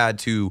always had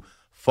to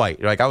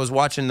fight. I was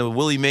watching the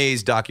Willie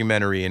Mays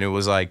documentary, and it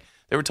was they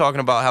were talking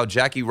about how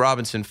Jackie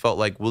Robinson felt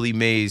like Willie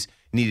Mays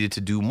needed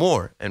to do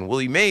more, and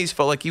Willie Mays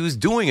felt like he was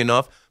doing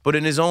enough, but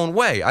in his own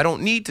way. I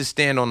don't need to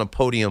stand on a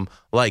podium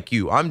like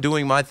you. I'm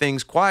doing my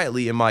things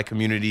quietly in my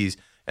communities,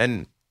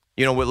 and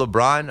with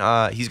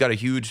LeBron, he's got a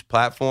huge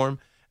platform,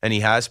 and he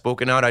has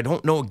spoken out. I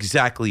don't know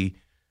exactly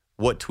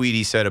what tweet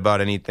he said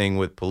about anything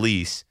with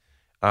police,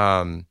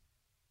 but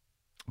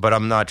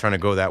I'm not trying to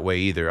go that way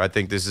either. I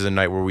think this is a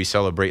night where we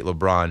celebrate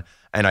LeBron,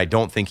 and I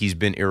don't think he's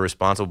been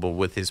irresponsible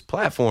with his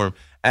platform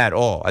at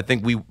all. I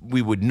think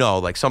we would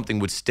know, something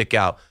would stick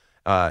out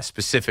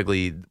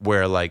specifically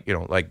where,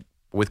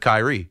 with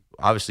Kyrie.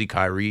 Obviously,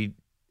 Kyrie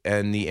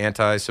and the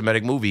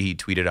anti-Semitic movie he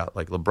tweeted out.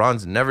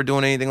 LeBron's never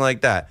doing anything like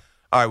that.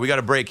 All right, we got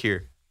a break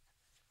here.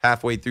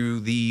 Halfway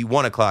through the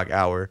 1 o'clock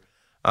hour.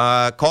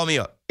 Call me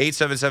up,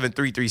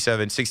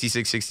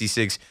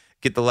 877-337-6666.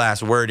 Get the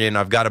last word in.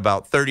 I've got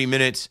about 30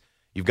 minutes.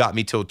 You've got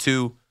me till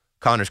 2.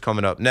 Connor's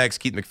coming up next.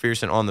 Keith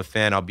McPherson on the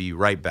Fan. I'll be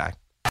right back.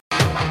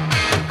 And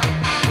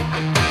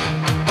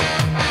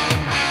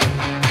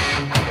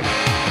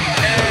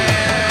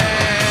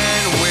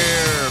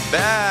we're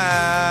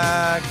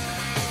back.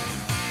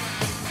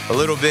 A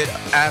little bit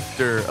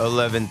after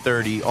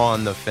 11:30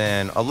 on the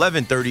Fan.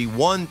 11:30,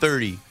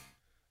 1:30.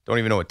 Don't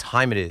even know what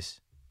time it is.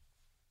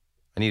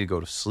 I need to go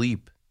to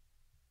sleep.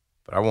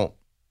 But I won't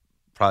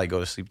probably go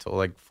to sleep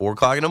till 4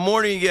 o'clock in the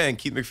morning again.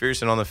 Keith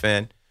McPherson on the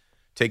Fan.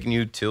 Taking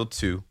you till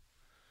 2.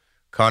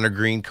 Connor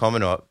Green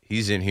coming up.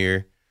 He's in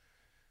here.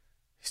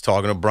 He's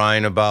talking to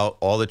Brian about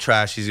all the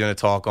trash he's going to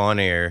talk on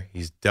air.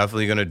 He's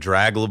definitely going to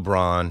drag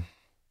LeBron.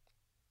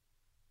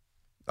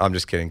 I'm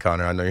just kidding,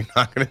 Connor. I know you're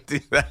not going to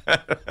do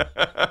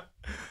that.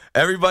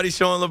 Everybody's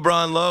showing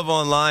LeBron love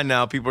online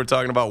now. People are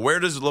talking about, where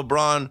does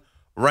LeBron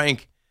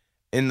rank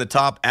in the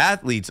top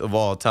athletes of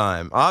all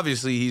time?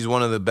 Obviously, he's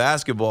one of the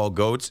basketball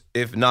GOATs,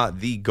 if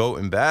not the GOAT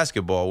in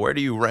basketball. Where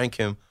do you rank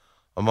him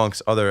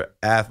amongst other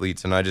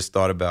athletes? And I just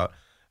thought about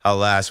how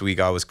last week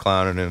I was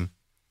clowning him.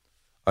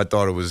 I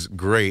thought it was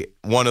great.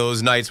 One of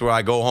those nights where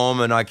I go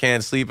home and I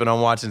can't sleep and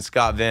I'm watching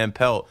Scott Van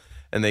Pelt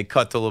and they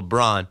cut to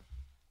LeBron.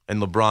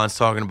 And LeBron's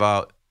talking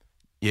about,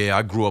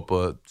 I grew up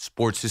a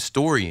sports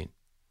historian.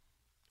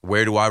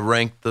 Where do I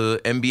rank the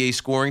NBA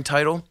scoring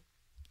title?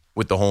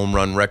 With the home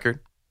run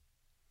record.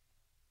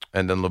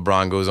 And then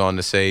LeBron goes on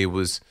to say it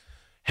was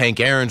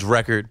Hank Aaron's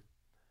record.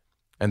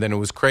 And then it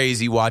was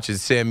crazy watching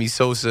Sammy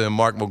Sosa and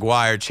Mark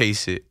McGwire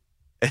chase it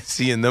and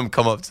seeing them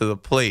come up to the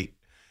plate,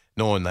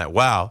 knowing that,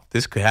 wow,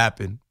 this could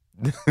happen.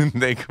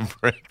 They could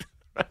break.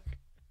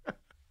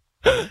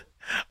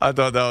 I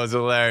thought that was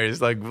hilarious.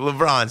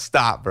 LeBron,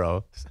 stop,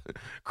 bro.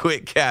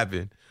 Quit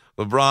capping.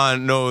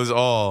 LeBron knows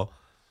all,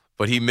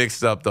 but he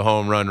mixed up the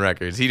home run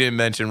records. He didn't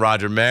mention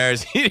Roger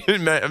Maris. He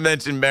didn't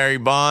mention Barry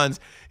Bonds.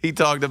 He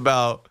talked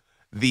about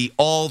the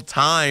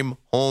all-time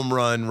home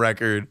run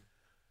record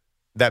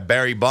that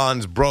Barry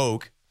Bonds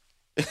broke.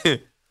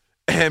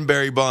 And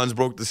Barry Bonds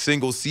broke the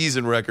single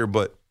season record,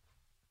 but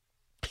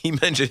he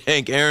mentioned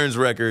Hank Aaron's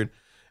record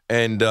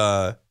and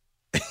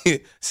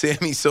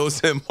Sammy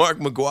Sosa and Mark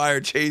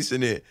McGwire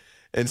chasing it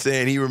and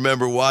saying he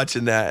remember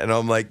watching that. And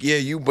I'm like,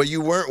 but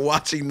you weren't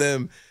watching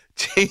them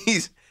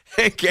chase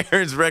Hank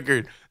Aaron's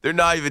record. They're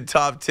not even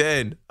top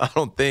 10, I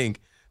don't think.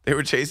 They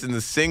were chasing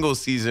the single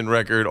season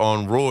record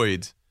on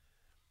roids.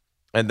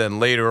 And then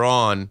later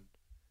on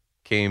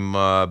came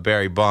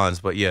Barry Bonds.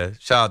 But,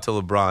 shout out to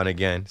LeBron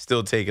again.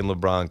 Still taking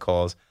LeBron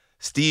calls.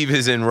 Steve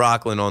is in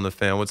Rockland on the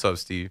Fan. What's up,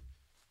 Steve?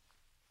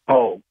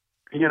 Oh,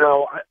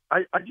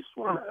 I just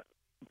want to,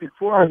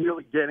 before I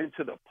really get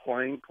into the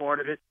playing part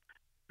of it,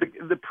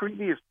 the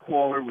previous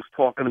caller was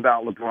talking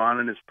about LeBron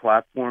and his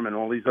platform and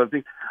all these other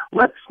things.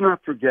 Let's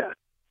not forget,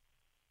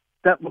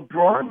 that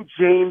LeBron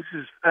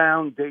James's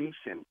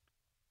foundation,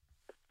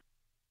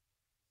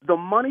 the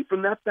money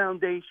from that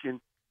foundation,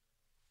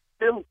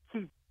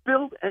 he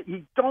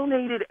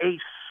donated a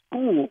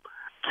school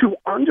to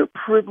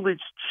underprivileged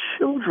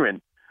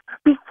children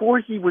before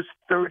he was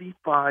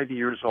 35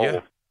 years old.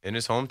 Yeah, in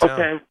his hometown.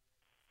 Okay.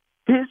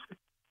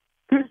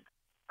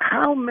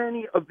 How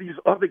many of these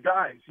other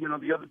guys,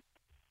 the other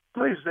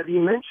players that he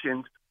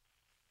mentioned,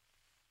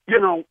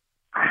 did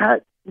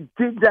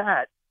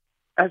that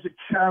as a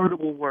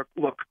charitable work?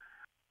 Look,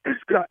 this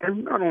guy,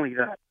 and not only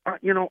that, I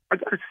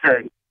got to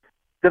say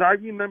that I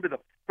remember the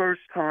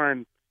first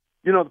time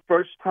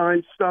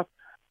stuff.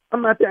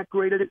 I'm not that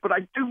great at it, but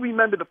I do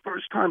remember the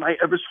first time I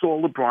ever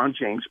saw LeBron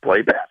James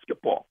play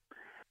basketball.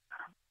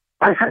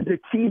 I had the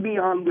TV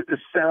on with the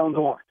sound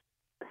on,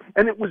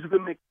 and it was the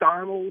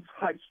McDonald's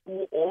High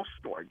School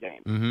All-Star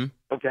game, Mm-hmm.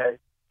 okay?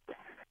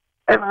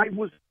 And I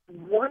was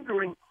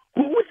wondering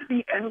who was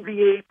the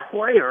NBA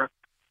player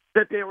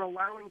that they were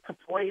allowing to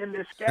play in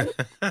this game,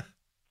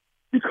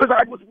 because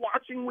I was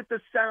watching with the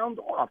sound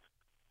off.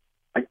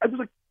 I was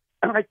like,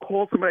 and I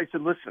called somebody. I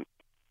said, "Listen,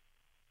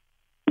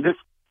 this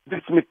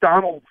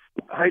McDonald's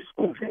High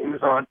School game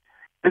is on,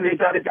 and they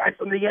got a guy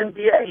from the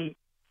NBA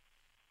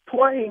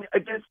playing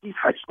against these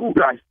high school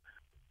guys."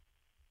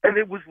 And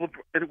it was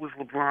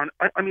LeBron.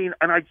 I mean,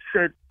 and I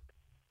said,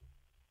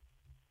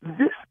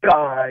 "This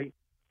guy."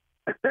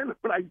 And then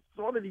when I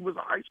saw that he was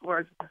a high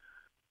schooler, I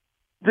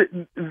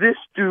said, "This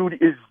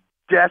dude is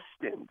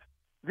destined.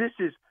 This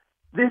is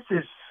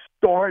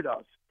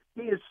stardust.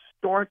 He is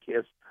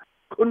Starkist."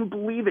 Couldn't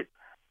believe it.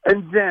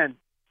 And then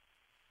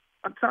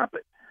on top of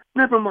it,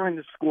 never mind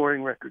the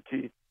scoring record,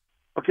 Keith.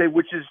 Okay,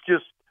 which is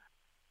just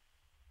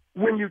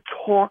when you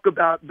talk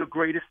about the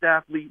greatest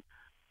athlete.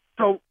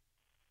 So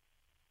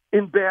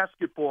in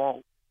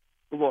basketball,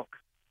 look,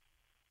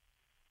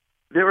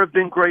 there have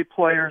been great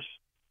players,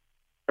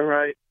 all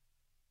right,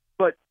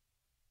 but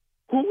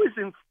who is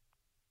in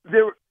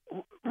there?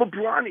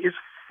 LeBron is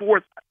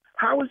fourth.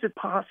 How is it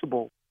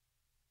possible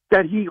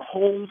that he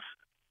holds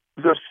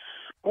the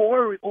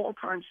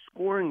all-time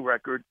scoring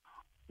record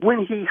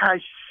when he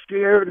has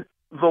shared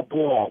the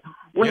ball,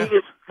 when he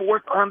is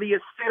fourth on the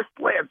assist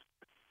list?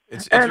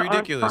 It's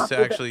ridiculous to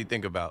actually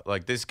think about.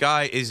 Like, this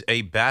guy is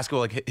a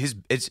basketball, like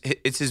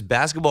it's his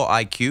basketball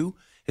IQ,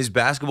 his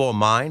basketball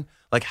mind,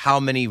 like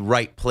how many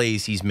right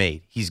plays he's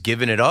made. He's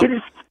given it up,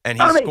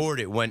 and he scored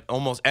it when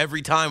almost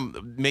every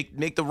time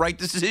make the right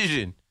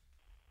decision.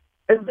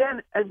 And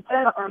then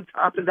on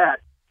top of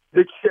that,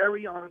 the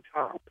cherry on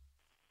top,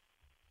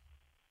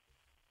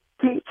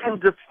 he can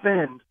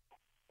defend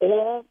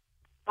all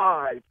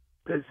 5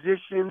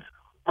 positions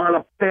on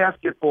a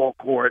basketball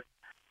court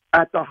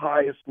at the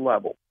highest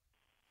level.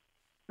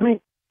 I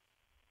mean,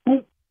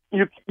 you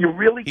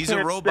really He's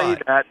can't a robot.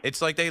 say that. It's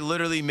like they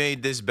literally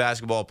made this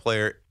basketball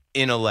player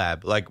in a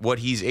lab. Like, what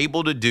he's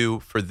able to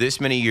do for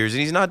this many years, and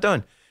he's not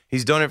done.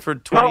 He's done it for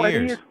 20 years.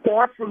 And he is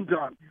far from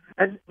done.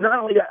 And not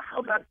only that, how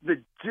about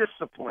the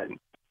discipline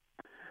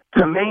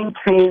to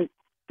maintain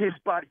his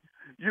body?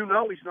 He's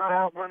not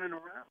out running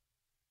around.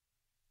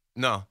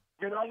 No.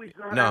 He's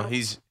not. No,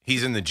 he's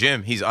in the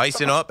gym. He's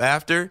icing up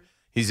after.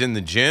 He's in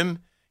the gym.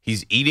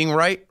 He's eating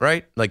right?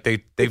 Like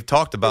they've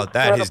talked about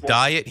that. His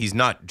diet, he's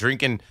not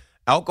drinking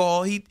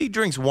alcohol. He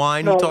drinks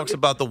wine. He talks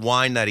about the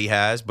wine that he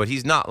has, but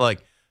he's not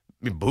like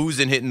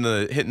boozing, hitting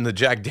the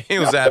Jack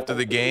Daniels after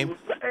the game.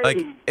 Like,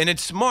 and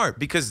it's smart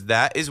because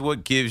that is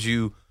what gives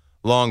you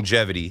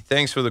longevity.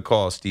 Thanks for the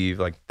call, Steve.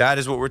 Like, that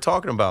is what we're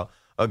talking about.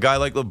 A guy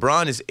like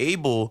LeBron is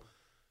able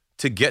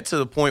to get to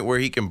the point where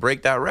he can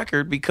break that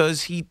record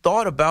because he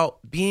thought about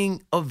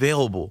being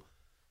available.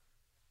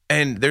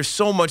 And there's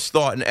so much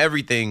thought in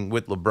everything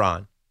with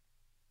LeBron.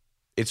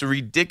 It's a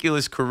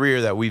ridiculous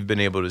career that we've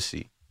been able to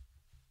see.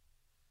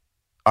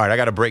 All right, I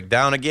got to break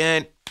down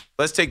again.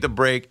 Let's take the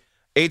break.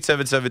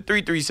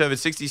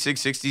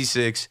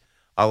 877-337-6666.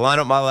 I'll line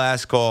up my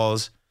last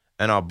calls,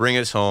 and I'll bring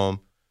us home.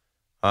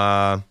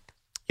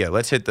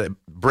 Let's hit the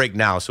break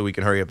now so we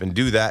can hurry up and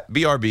do that.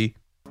 BRB.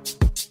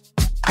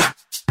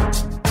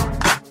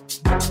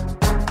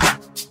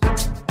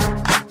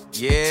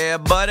 Yeah,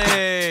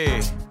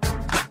 buddy.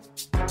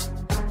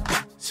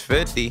 It's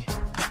 50.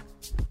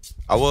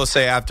 I will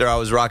say, after I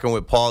was rocking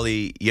with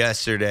Paulie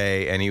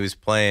yesterday and he was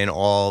playing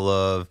all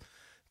of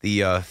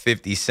the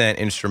 50 Cent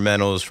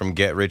instrumentals from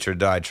Get Rich or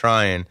Die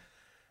Trying,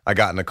 I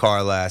got in the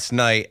car last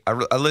night.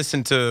 I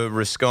listened to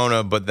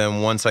Riscona, but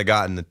then once I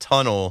got in the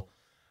tunnel,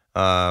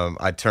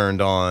 I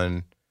turned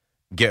on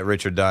Get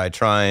Rich or Die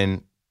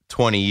Trying.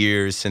 20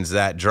 years since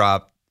that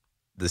dropped.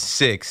 The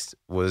 6th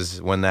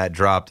was when that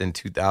dropped in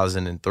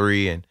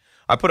 2003. And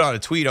I put out a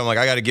tweet. I'm like,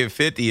 I got to give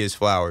 50 his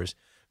flowers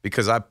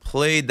because I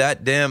played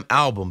that damn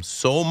album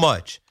so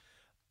much.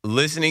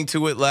 Listening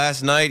to it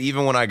last night,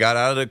 even when I got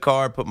out of the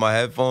car, put my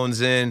headphones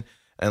in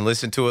and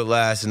listened to it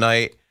last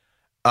night,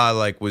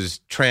 I was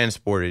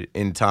transported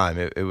in time.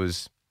 It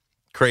was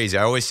crazy.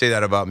 I always say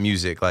that about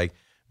music. Like,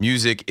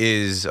 music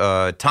is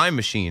a time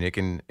machine. It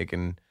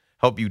can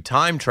help you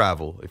time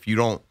travel. If you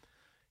don't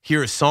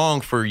hear a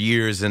song for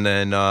years and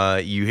then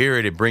you hear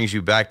it, it brings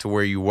you back to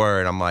where you were.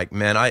 And I'm like,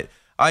 man,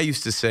 I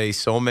used to say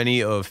so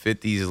many of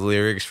 50's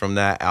lyrics from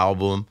that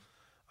album.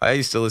 I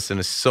used to listen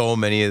to so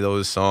many of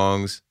those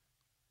songs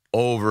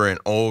over and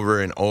over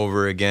and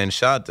over again.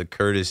 Shout out to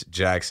Curtis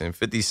Jackson.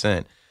 50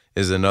 Cent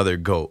is another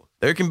GOAT.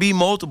 There can be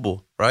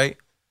multiple, right?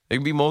 There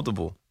can be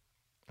multiple.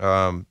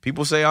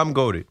 People say I'm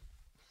GOATed.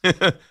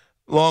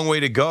 Long way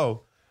to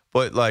go.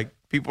 But, like,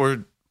 people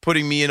are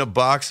putting me in a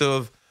box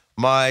of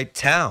my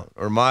town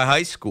or my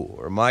high school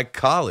or my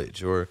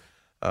college or,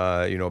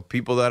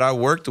 people that I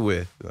worked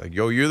with. Like,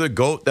 yo, you're the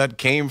GOAT that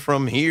came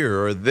from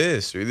here or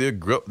this, or the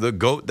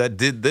GOAT that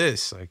did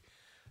this. Like,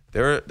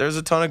 there's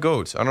a ton of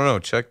GOATs. I don't know.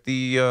 Check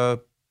the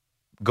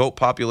GOAT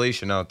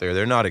population out there.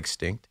 They're not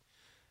extinct.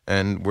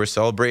 And we're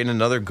celebrating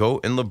another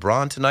GOAT in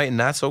LeBron tonight, and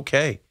that's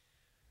okay.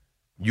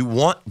 You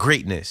want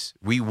greatness.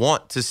 We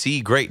want to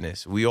see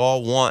greatness. We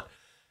all want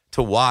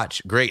to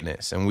watch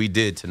greatness, and we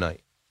did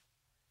tonight.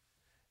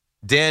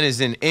 Dan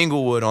is in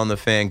Inglewood on the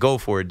Fan. Go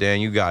for it,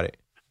 Dan. You got it.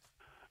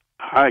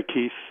 Hi,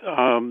 Keith.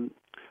 I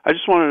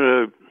just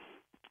wanted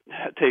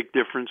to take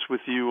difference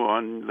with you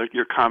on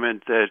your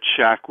comment that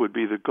Shaq would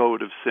be the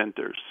GOAT of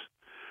centers.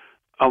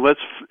 Let's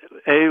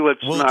Wilt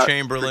not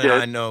Chamberlain,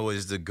 forget, I know,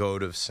 is the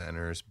GOAT of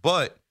centers,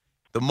 but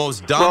the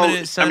most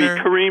dominant center.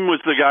 Kareem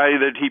was the guy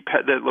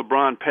that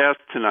LeBron passed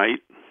tonight.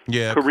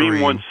 Yeah,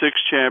 Kareem won 6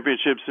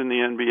 championships in the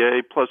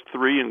NBA, plus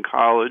 3 in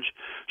college.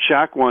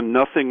 Shaq won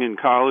nothing in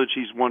college.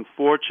 He's won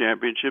 4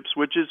 championships,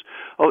 which is,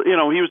 he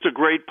was a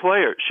great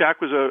player. Shaq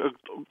was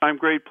a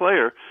great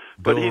player,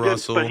 but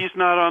he's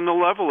not on the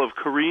level of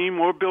Kareem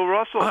or Bill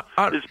Russell.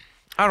 I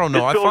don't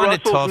know. I Bill find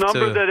Russell's it tough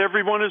number that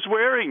everyone is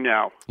wearing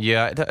now.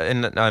 Yeah,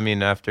 and I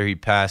mean, after he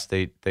passed,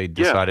 they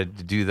decided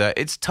to do that.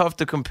 It's tough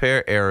to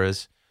compare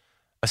eras,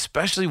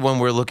 especially when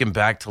we're looking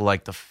back to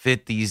like the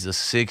 50s, the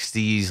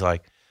 60s.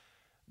 Like,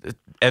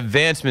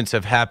 advancements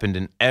have happened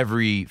in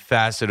every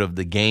facet of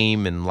the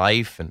game and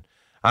life. And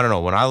I don't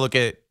know, when I look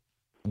at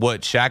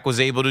what Shaq was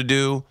able to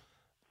do,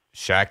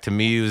 Shaq to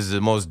me was the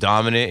most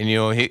dominant.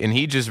 And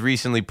he just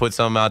recently put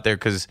something out there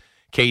because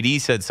KD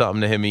said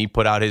something to him and he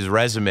put out his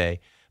resume.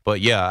 But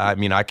yeah, I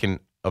mean, I can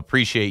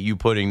appreciate you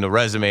putting the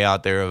resume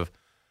out there of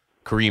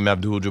Kareem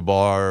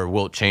Abdul-Jabbar or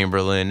Wilt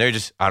Chamberlain. They're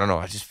just, I don't know,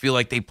 I just feel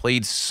like they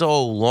played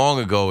so long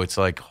ago. It's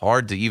like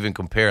hard to even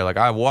compare. Like,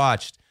 I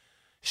watched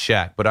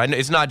Shaq, but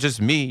it's not just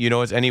me,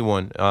 it's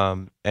anyone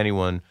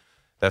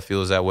that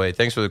feels that way.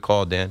 Thanks for the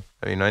call, Dan.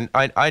 I mean,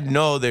 I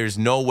know there's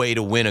no way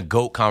to win a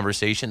GOAT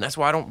conversation. That's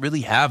why I don't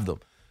really have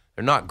them.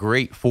 They're not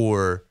great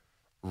for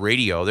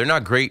radio. They're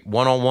not great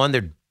one-on-one.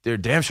 They're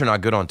damn sure not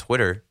good on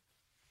Twitter.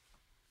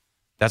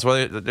 That's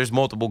why there's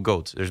multiple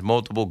GOATs. There's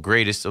multiple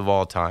greatest of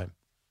all time.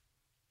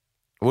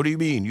 What do you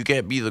mean? You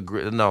can't be the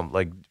great? No,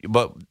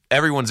 but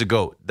everyone's a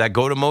GOAT. That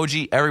GOAT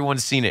emoji,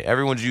 everyone's seen it.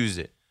 Everyone's used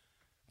it.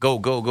 Go,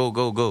 go, go,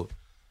 go, go.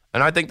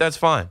 And I think that's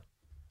fine.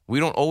 We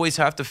don't always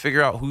have to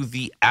figure out who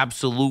the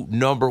absolute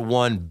number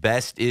one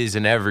best is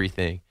in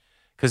everything,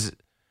 because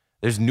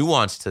there's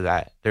nuance to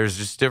that. There's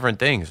just different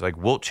things. Like,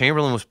 Wilt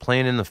Chamberlain was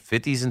playing in the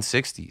 50s and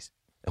 60s.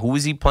 Who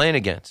was he playing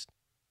against?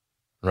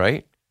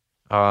 Right?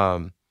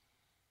 It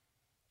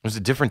was a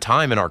different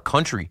time in our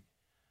country.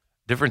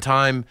 Different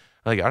time,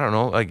 I don't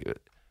know,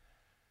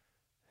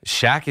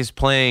 Shaq is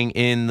playing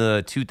in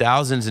the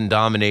 2000s and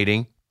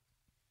dominating.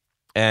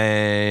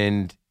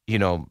 And,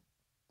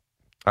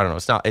 I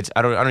don't know.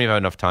 I don't even have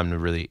enough time to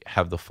really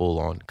have the full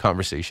on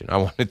conversation. I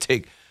want to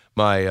take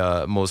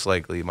my most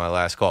likely my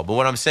last call. But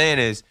what I'm saying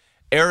is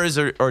eras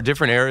are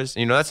different eras.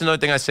 That's another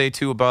thing I say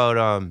too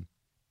about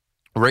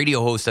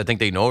radio hosts. I think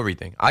they know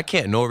everything. I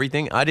can't know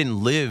everything. I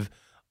didn't live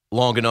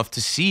long enough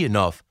to see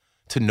enough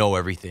to know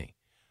everything.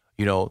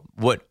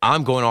 What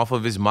I'm going off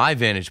of is my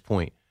vantage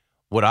point,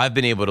 what I've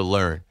been able to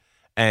learn.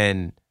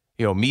 And,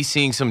 me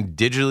seeing some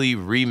digitally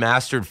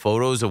remastered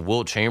photos of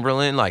Wilt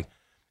Chamberlain,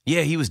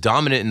 yeah, he was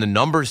dominant, and the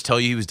numbers tell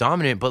you he was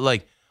dominant, but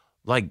like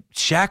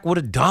Shaq would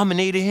have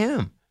dominated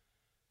him.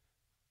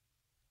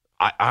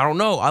 I don't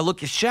know. I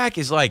look at Shaq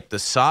as like the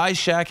size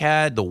Shaq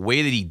had, the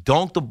way that he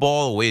dunked the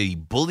ball, the way that he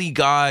bullied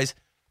guys.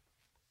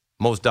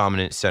 Most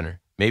dominant center.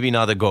 Maybe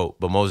not the GOAT,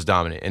 but most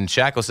dominant. And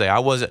Shaq will say,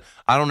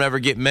 I don't ever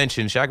get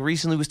mentioned. Shaq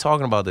recently was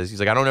talking about this. He's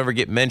like, I don't ever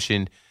get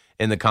mentioned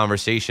in the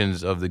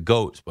conversations of the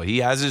GOATs, but he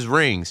has his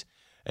rings,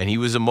 and he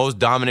was the most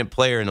dominant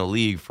player in the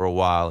league for a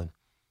while. And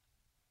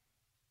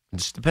it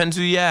just depends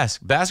who you ask.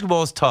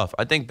 Basketball is tough.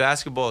 I think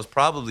basketball is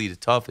probably the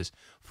toughest.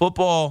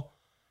 Football,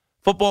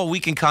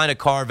 we can kind of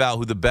carve out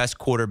who the best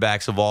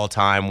quarterbacks of all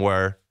time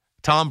were.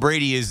 Tom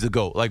Brady is the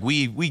GOAT. Like,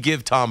 we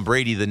give Tom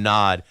Brady the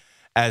nod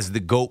as the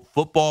GOAT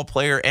football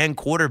player and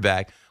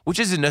quarterback, which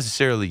isn't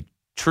necessarily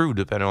true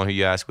depending on who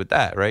you ask with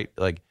that, right?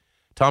 Like,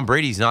 Tom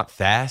Brady's not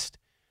fast.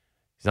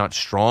 He's not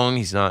strong.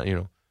 He's not,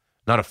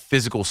 not a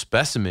physical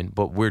specimen,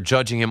 but we're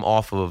judging him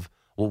off of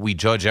what we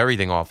judge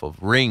everything off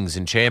of, rings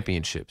and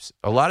championships.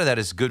 A lot of that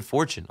is good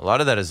fortune. A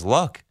lot of that is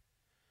luck.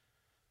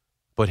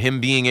 But him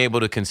being able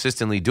to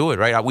consistently do it,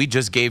 right? We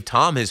just gave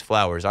Tom his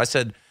flowers. I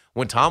said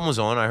when Tom was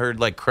on, I heard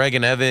like Craig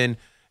and Evan,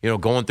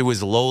 going through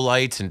his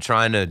lowlights and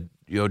trying to,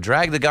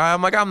 drag the guy.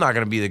 I'm like, I'm not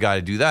going to be the guy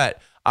to do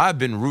that. I've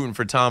been rooting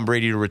for Tom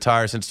Brady to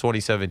retire since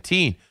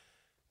 2017,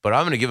 but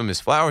I'm going to give him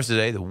his flowers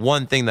today. The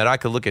one thing that I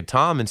could look at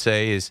Tom and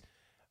say is,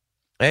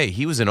 hey,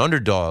 he was an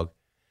underdog,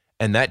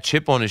 and that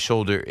chip on his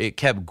shoulder, it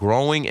kept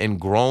growing and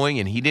growing,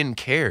 and he didn't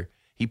care.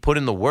 He put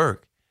in the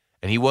work,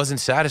 and he wasn't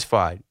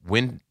satisfied.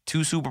 Win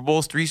 2 Super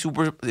Bowls, 3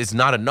 Super Bowls, it's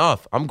not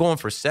enough. I'm going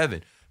for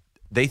 7.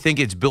 They think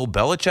it's Bill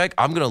Belichick.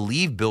 I'm going to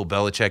leave Bill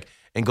Belichick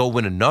and go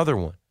win another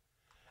one.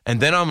 And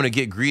then I'm going to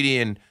get greedy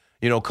and,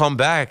 come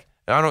back.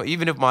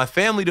 Even if my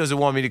family doesn't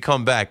want me to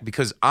come back,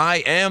 because I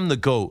am the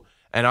GOAT,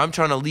 and I'm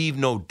trying to leave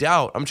no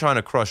doubt. I'm trying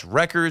to crush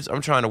records.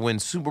 I'm trying to win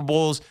Super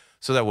Bowls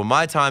so that when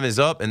my time is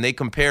up and they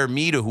compare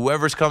me to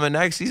whoever's coming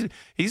next,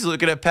 he's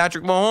looking at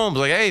Patrick Mahomes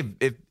like, hey,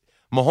 if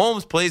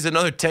Mahomes plays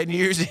another 10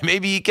 years,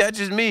 maybe he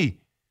catches me.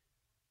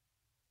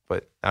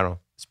 But I don't know.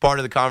 It's part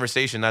of the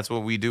conversation. That's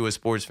what we do as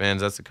sports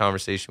fans. That's the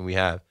conversation we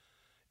have.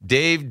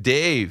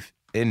 Dave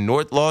in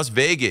North Las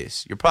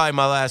Vegas. You're probably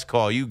my last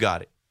call. You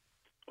got it.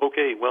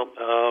 Okay, well,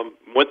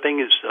 one thing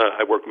is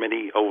I work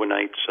many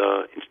overnights.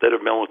 Instead of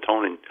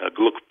melatonin,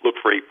 look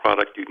for a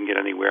product you can get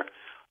anywhere.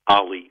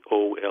 Olly,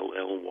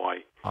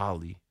 O-L-L-Y.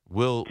 Olly.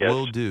 Will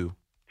do.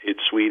 It's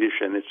Swedish,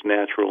 and it's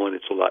natural, and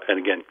it's a lot. And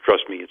again,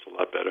 trust me, it's a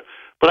lot better.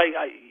 But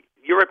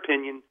your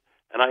opinion,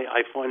 and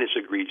I find this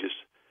egregious,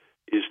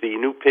 is the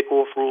new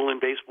pick-off rule in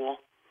baseball.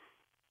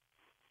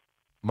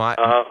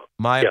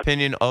 My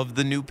opinion of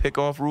the new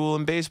pick-off rule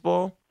in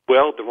baseball?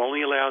 Well,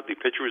 the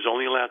pitcher is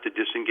only allowed to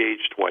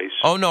disengage twice.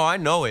 Oh no, I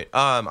know it.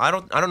 I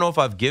don't know if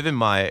I've given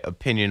my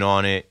opinion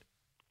on it.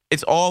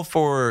 It's all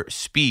for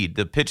speed.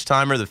 The pitch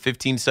timer, the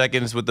 15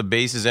 seconds with the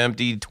bases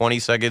empty, 20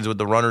 seconds with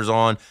the runners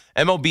on.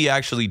 MLB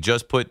actually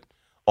just put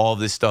all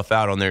this stuff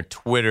out on their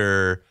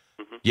Twitter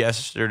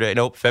yesterday.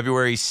 Nope,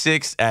 February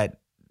 6th at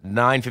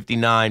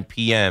 9:59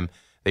 p.m.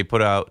 They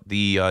put out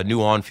the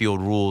new on-field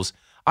rules.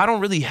 I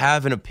don't really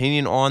have an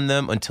opinion on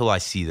them until I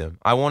see them.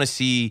 I want to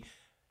see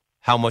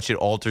how much it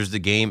alters the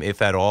game,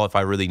 if at all, if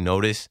I really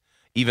notice.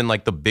 Even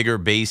like the bigger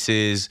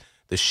bases,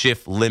 the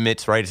shift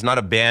limits, right? It's not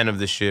a ban of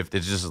the shift.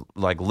 It's just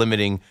like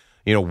limiting,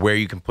 where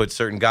you can put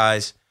certain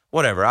guys.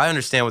 Whatever. I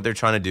understand what they're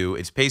trying to do.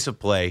 It's pace of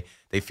play.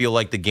 They feel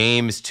like the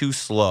game is too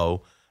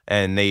slow,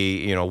 and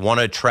they, want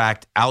to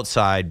attract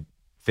outside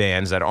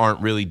fans that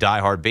aren't really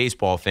diehard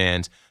baseball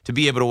fans to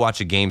be able to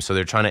watch a game. So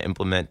they're trying to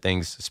implement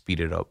things to speed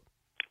it up.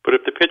 But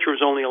if the pitcher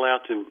is only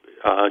allowed to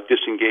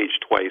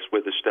disengage twice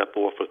with a step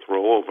off or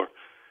throw over,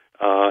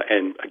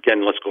 and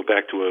again, let's go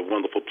back to a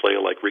wonderful player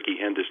like Ricky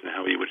Henderson,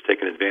 how he was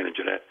taking advantage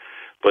of that.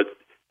 But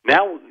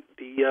now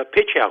the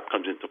pitch out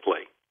comes into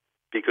play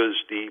because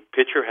the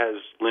pitcher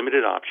has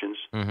limited options,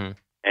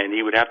 and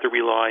he would have to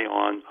rely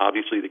on,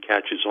 obviously, the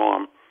catcher's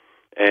arm.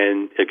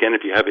 And again,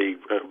 if you have a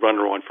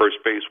runner on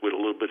first base with a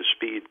little bit of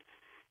speed,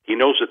 he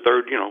knows the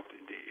third,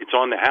 it's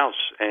on the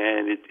house,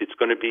 and it's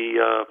going to be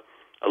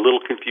a little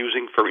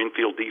confusing for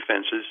infield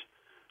defenses.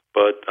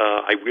 But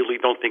I really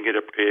don't think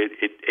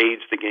it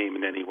aids the game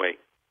in any way.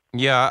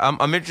 Yeah,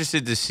 I'm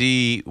interested to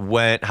see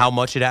how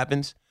much it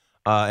happens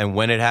and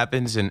when it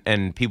happens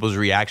and people's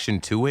reaction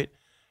to it.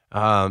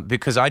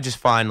 Because I just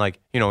find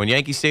in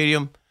Yankee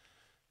Stadium,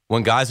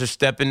 when guys are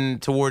stepping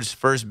towards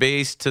first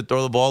base to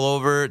throw the ball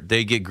over,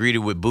 they get greeted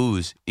with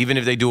boos. Even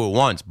if they do it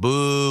once.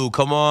 Boo,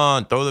 come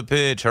on, throw the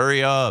pitch,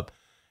 hurry up.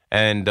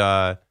 And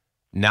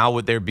now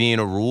with there being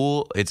a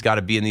rule, it's got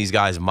to be in these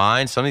guys'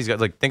 minds. Some of these guys,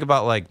 think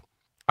about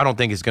I don't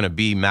think it's going to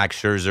be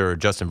Max Scherzer or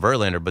Justin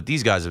Verlander, but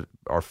these guys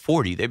are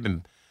 40. They've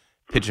been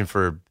pitching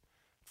for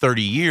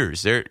 30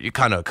 years. You're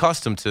kind of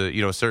accustomed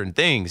to, certain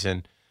things.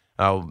 And,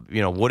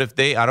 what if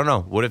they, I don't know,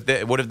 what if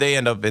they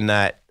end up in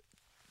that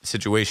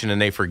situation and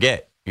they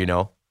forget, I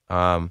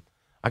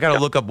got to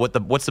look up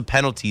what's the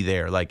penalty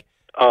there.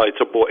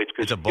 It's a ball.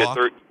 It's a balk?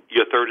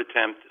 Your third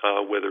attempt,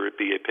 whether it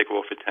be a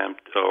pick-off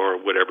attempt or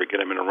whatever, get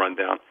them in a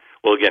rundown.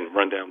 Well, again,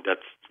 rundown,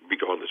 that's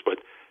regardless. But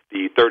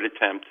the third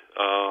attempt,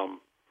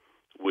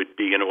 would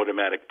be an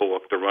automatic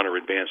balk. The runner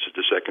advances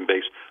to second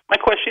base. My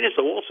question is,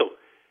 though, also,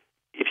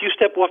 if you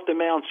step off the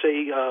mound,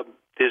 say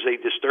there's a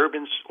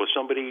disturbance or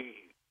somebody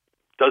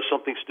does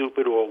something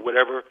stupid or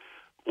whatever,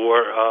 or,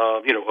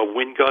 a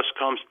wind gust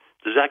comes,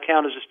 does that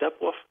count as a step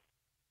off?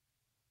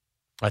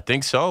 I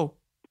think so.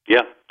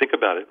 Yeah, think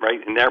about it,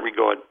 right, in that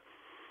regard.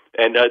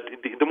 And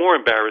the more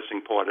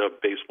embarrassing part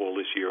of baseball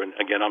this year, and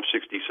again, I'm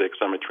 66,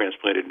 I'm a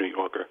transplanted New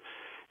Yorker,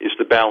 is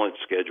the balance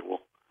schedule.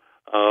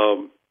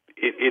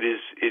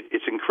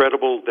 It's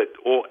incredible that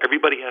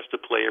everybody has to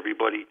play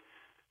everybody.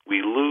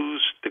 We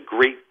lose the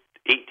great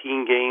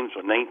 18 games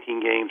or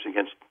 19 games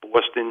against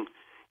Boston,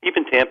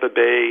 even Tampa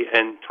Bay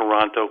and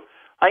Toronto.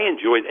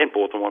 And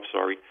Baltimore, I'm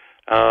sorry.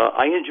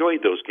 I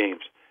enjoyed those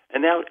games.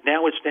 And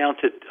now it's down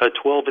to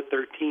 12 or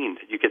 13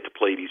 that you get to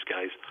play these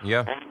guys.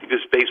 Yeah. Because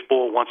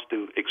baseball wants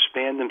to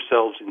expand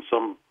themselves in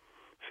some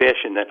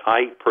fashion that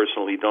I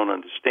personally don't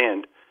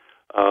understand.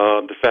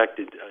 The fact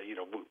that,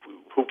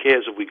 who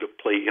cares if we could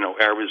play,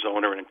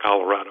 Arizona and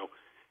Colorado?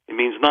 It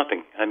means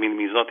nothing. I mean, it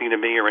means nothing to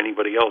me or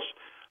anybody else.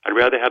 I'd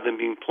rather have them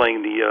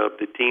playing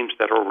the teams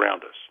that are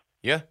around us.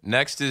 Yeah.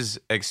 Next is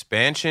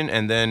expansion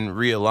and then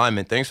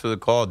realignment. Thanks for the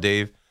call,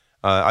 Dave.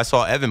 I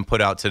saw Evan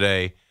put out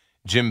today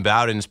Jim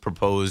Bowden's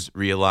proposed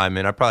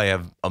realignment. I probably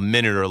have a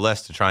minute or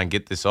less to try and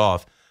get this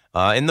off.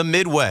 In the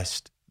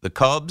Midwest, the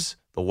Cubs,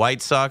 the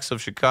White Sox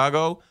of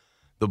Chicago,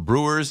 the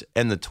Brewers,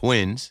 and the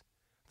Twins.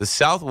 The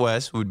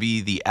Southwest would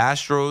be the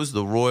Astros,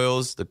 the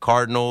Royals, the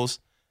Cardinals,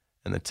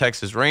 and the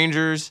Texas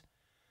Rangers.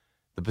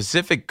 The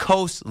Pacific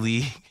Coast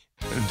League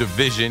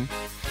division,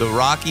 the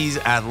Rockies,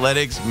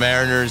 Athletics,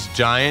 Mariners,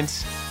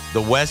 Giants.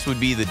 The West would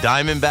be the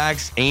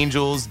Diamondbacks,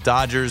 Angels,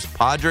 Dodgers,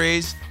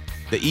 Padres.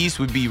 The East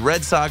would be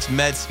Red Sox,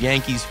 Mets,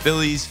 Yankees,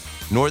 Phillies.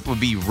 North would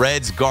be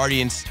Reds,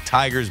 Guardians,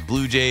 Tigers,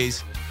 Blue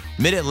Jays.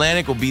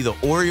 Mid-Atlantic will be the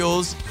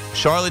Orioles,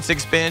 Charlotte's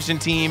expansion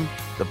team,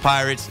 the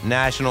Pirates,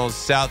 Nationals.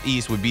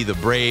 Southeast would be the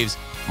Braves,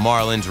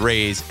 Marlins,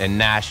 Rays, and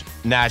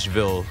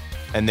Nashville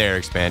and their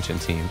expansion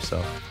team.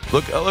 So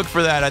look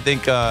for that. I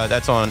think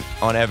that's on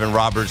Evan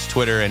Roberts'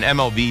 Twitter. And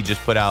MLB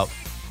just put out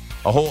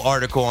a whole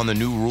article on the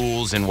new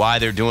rules and why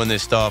they're doing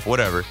this stuff,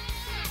 whatever.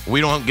 We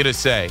don't get a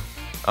say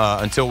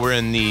until we're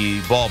in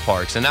the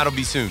ballparks, and that'll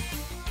be soon.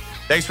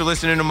 Thanks for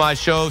listening to my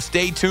show.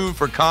 Stay tuned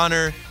for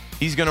Connor.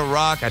 He's going to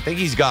rock. I think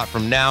he's got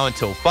from now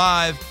until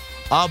 5.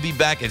 I'll be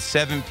back at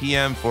 7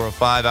 p.m. for a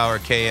 5-hour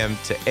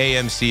KM to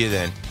AM. See you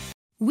then.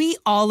 We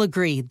all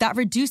agree that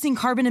reducing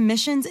carbon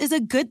emissions is a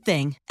good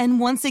thing. And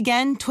once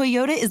again,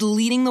 Toyota is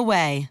leading the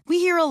way. We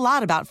hear a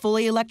lot about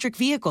fully electric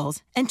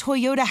vehicles, and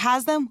Toyota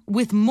has them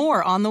with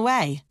more on the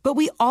way. But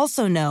we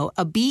also know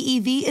a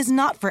BEV is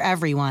not for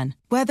everyone.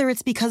 Whether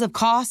it's because of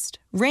cost,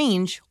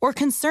 range, or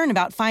concern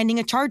about finding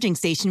a charging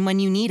station when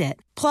you need it.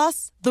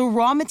 Plus, the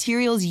raw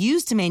materials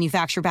used to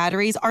manufacture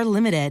batteries are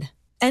limited.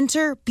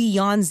 Enter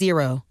Beyond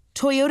Zero,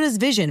 Toyota's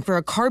vision for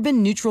a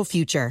carbon-neutral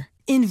future.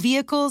 In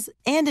vehicles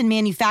and in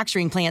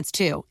manufacturing plants,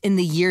 too, in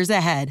the years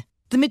ahead.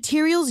 The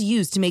materials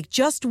used to make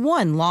just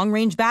one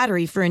long-range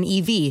battery for an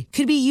EV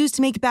could be used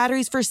to make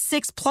batteries for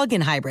 6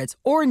 plug-in hybrids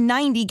or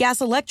 90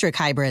 gas-electric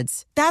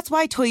hybrids. That's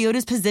why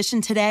Toyota's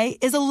position today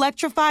is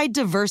electrified,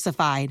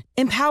 diversified,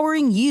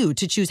 empowering you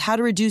to choose how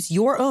to reduce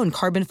your own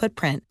carbon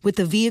footprint with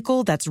the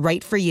vehicle that's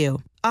right for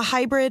you. A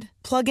hybrid,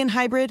 plug-in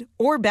hybrid,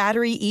 or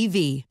battery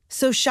EV.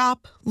 So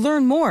shop,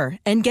 learn more,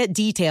 and get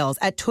details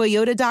at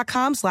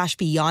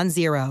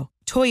toyota.com/beyondzero.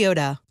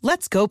 Toyota,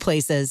 let's go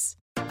places.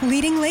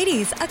 Leading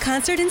Ladies, a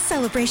concert in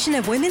celebration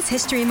of Women's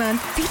History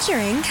Month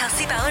featuring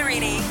Kelsea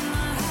Ballerini,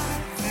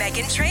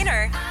 Meghan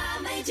Trainor,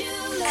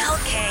 Elle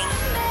King,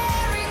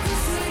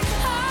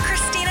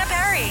 Christina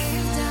Perri.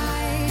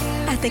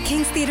 At the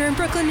King's Theater in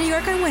Brooklyn, New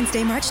York on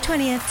Wednesday, March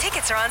 20th.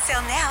 Tickets are on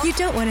sale now. You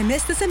don't want to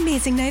miss this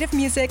amazing night of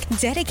music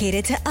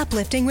dedicated to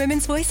uplifting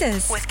women's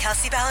voices. With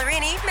Kelsea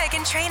Ballerini,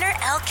 Meghan Trainor,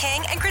 Elle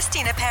King, and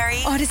Christina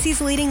Perri.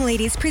 Odyssey's Leading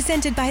Ladies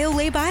presented by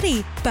Olay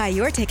Body. Buy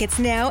your tickets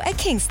now at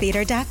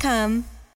kingstheater.com.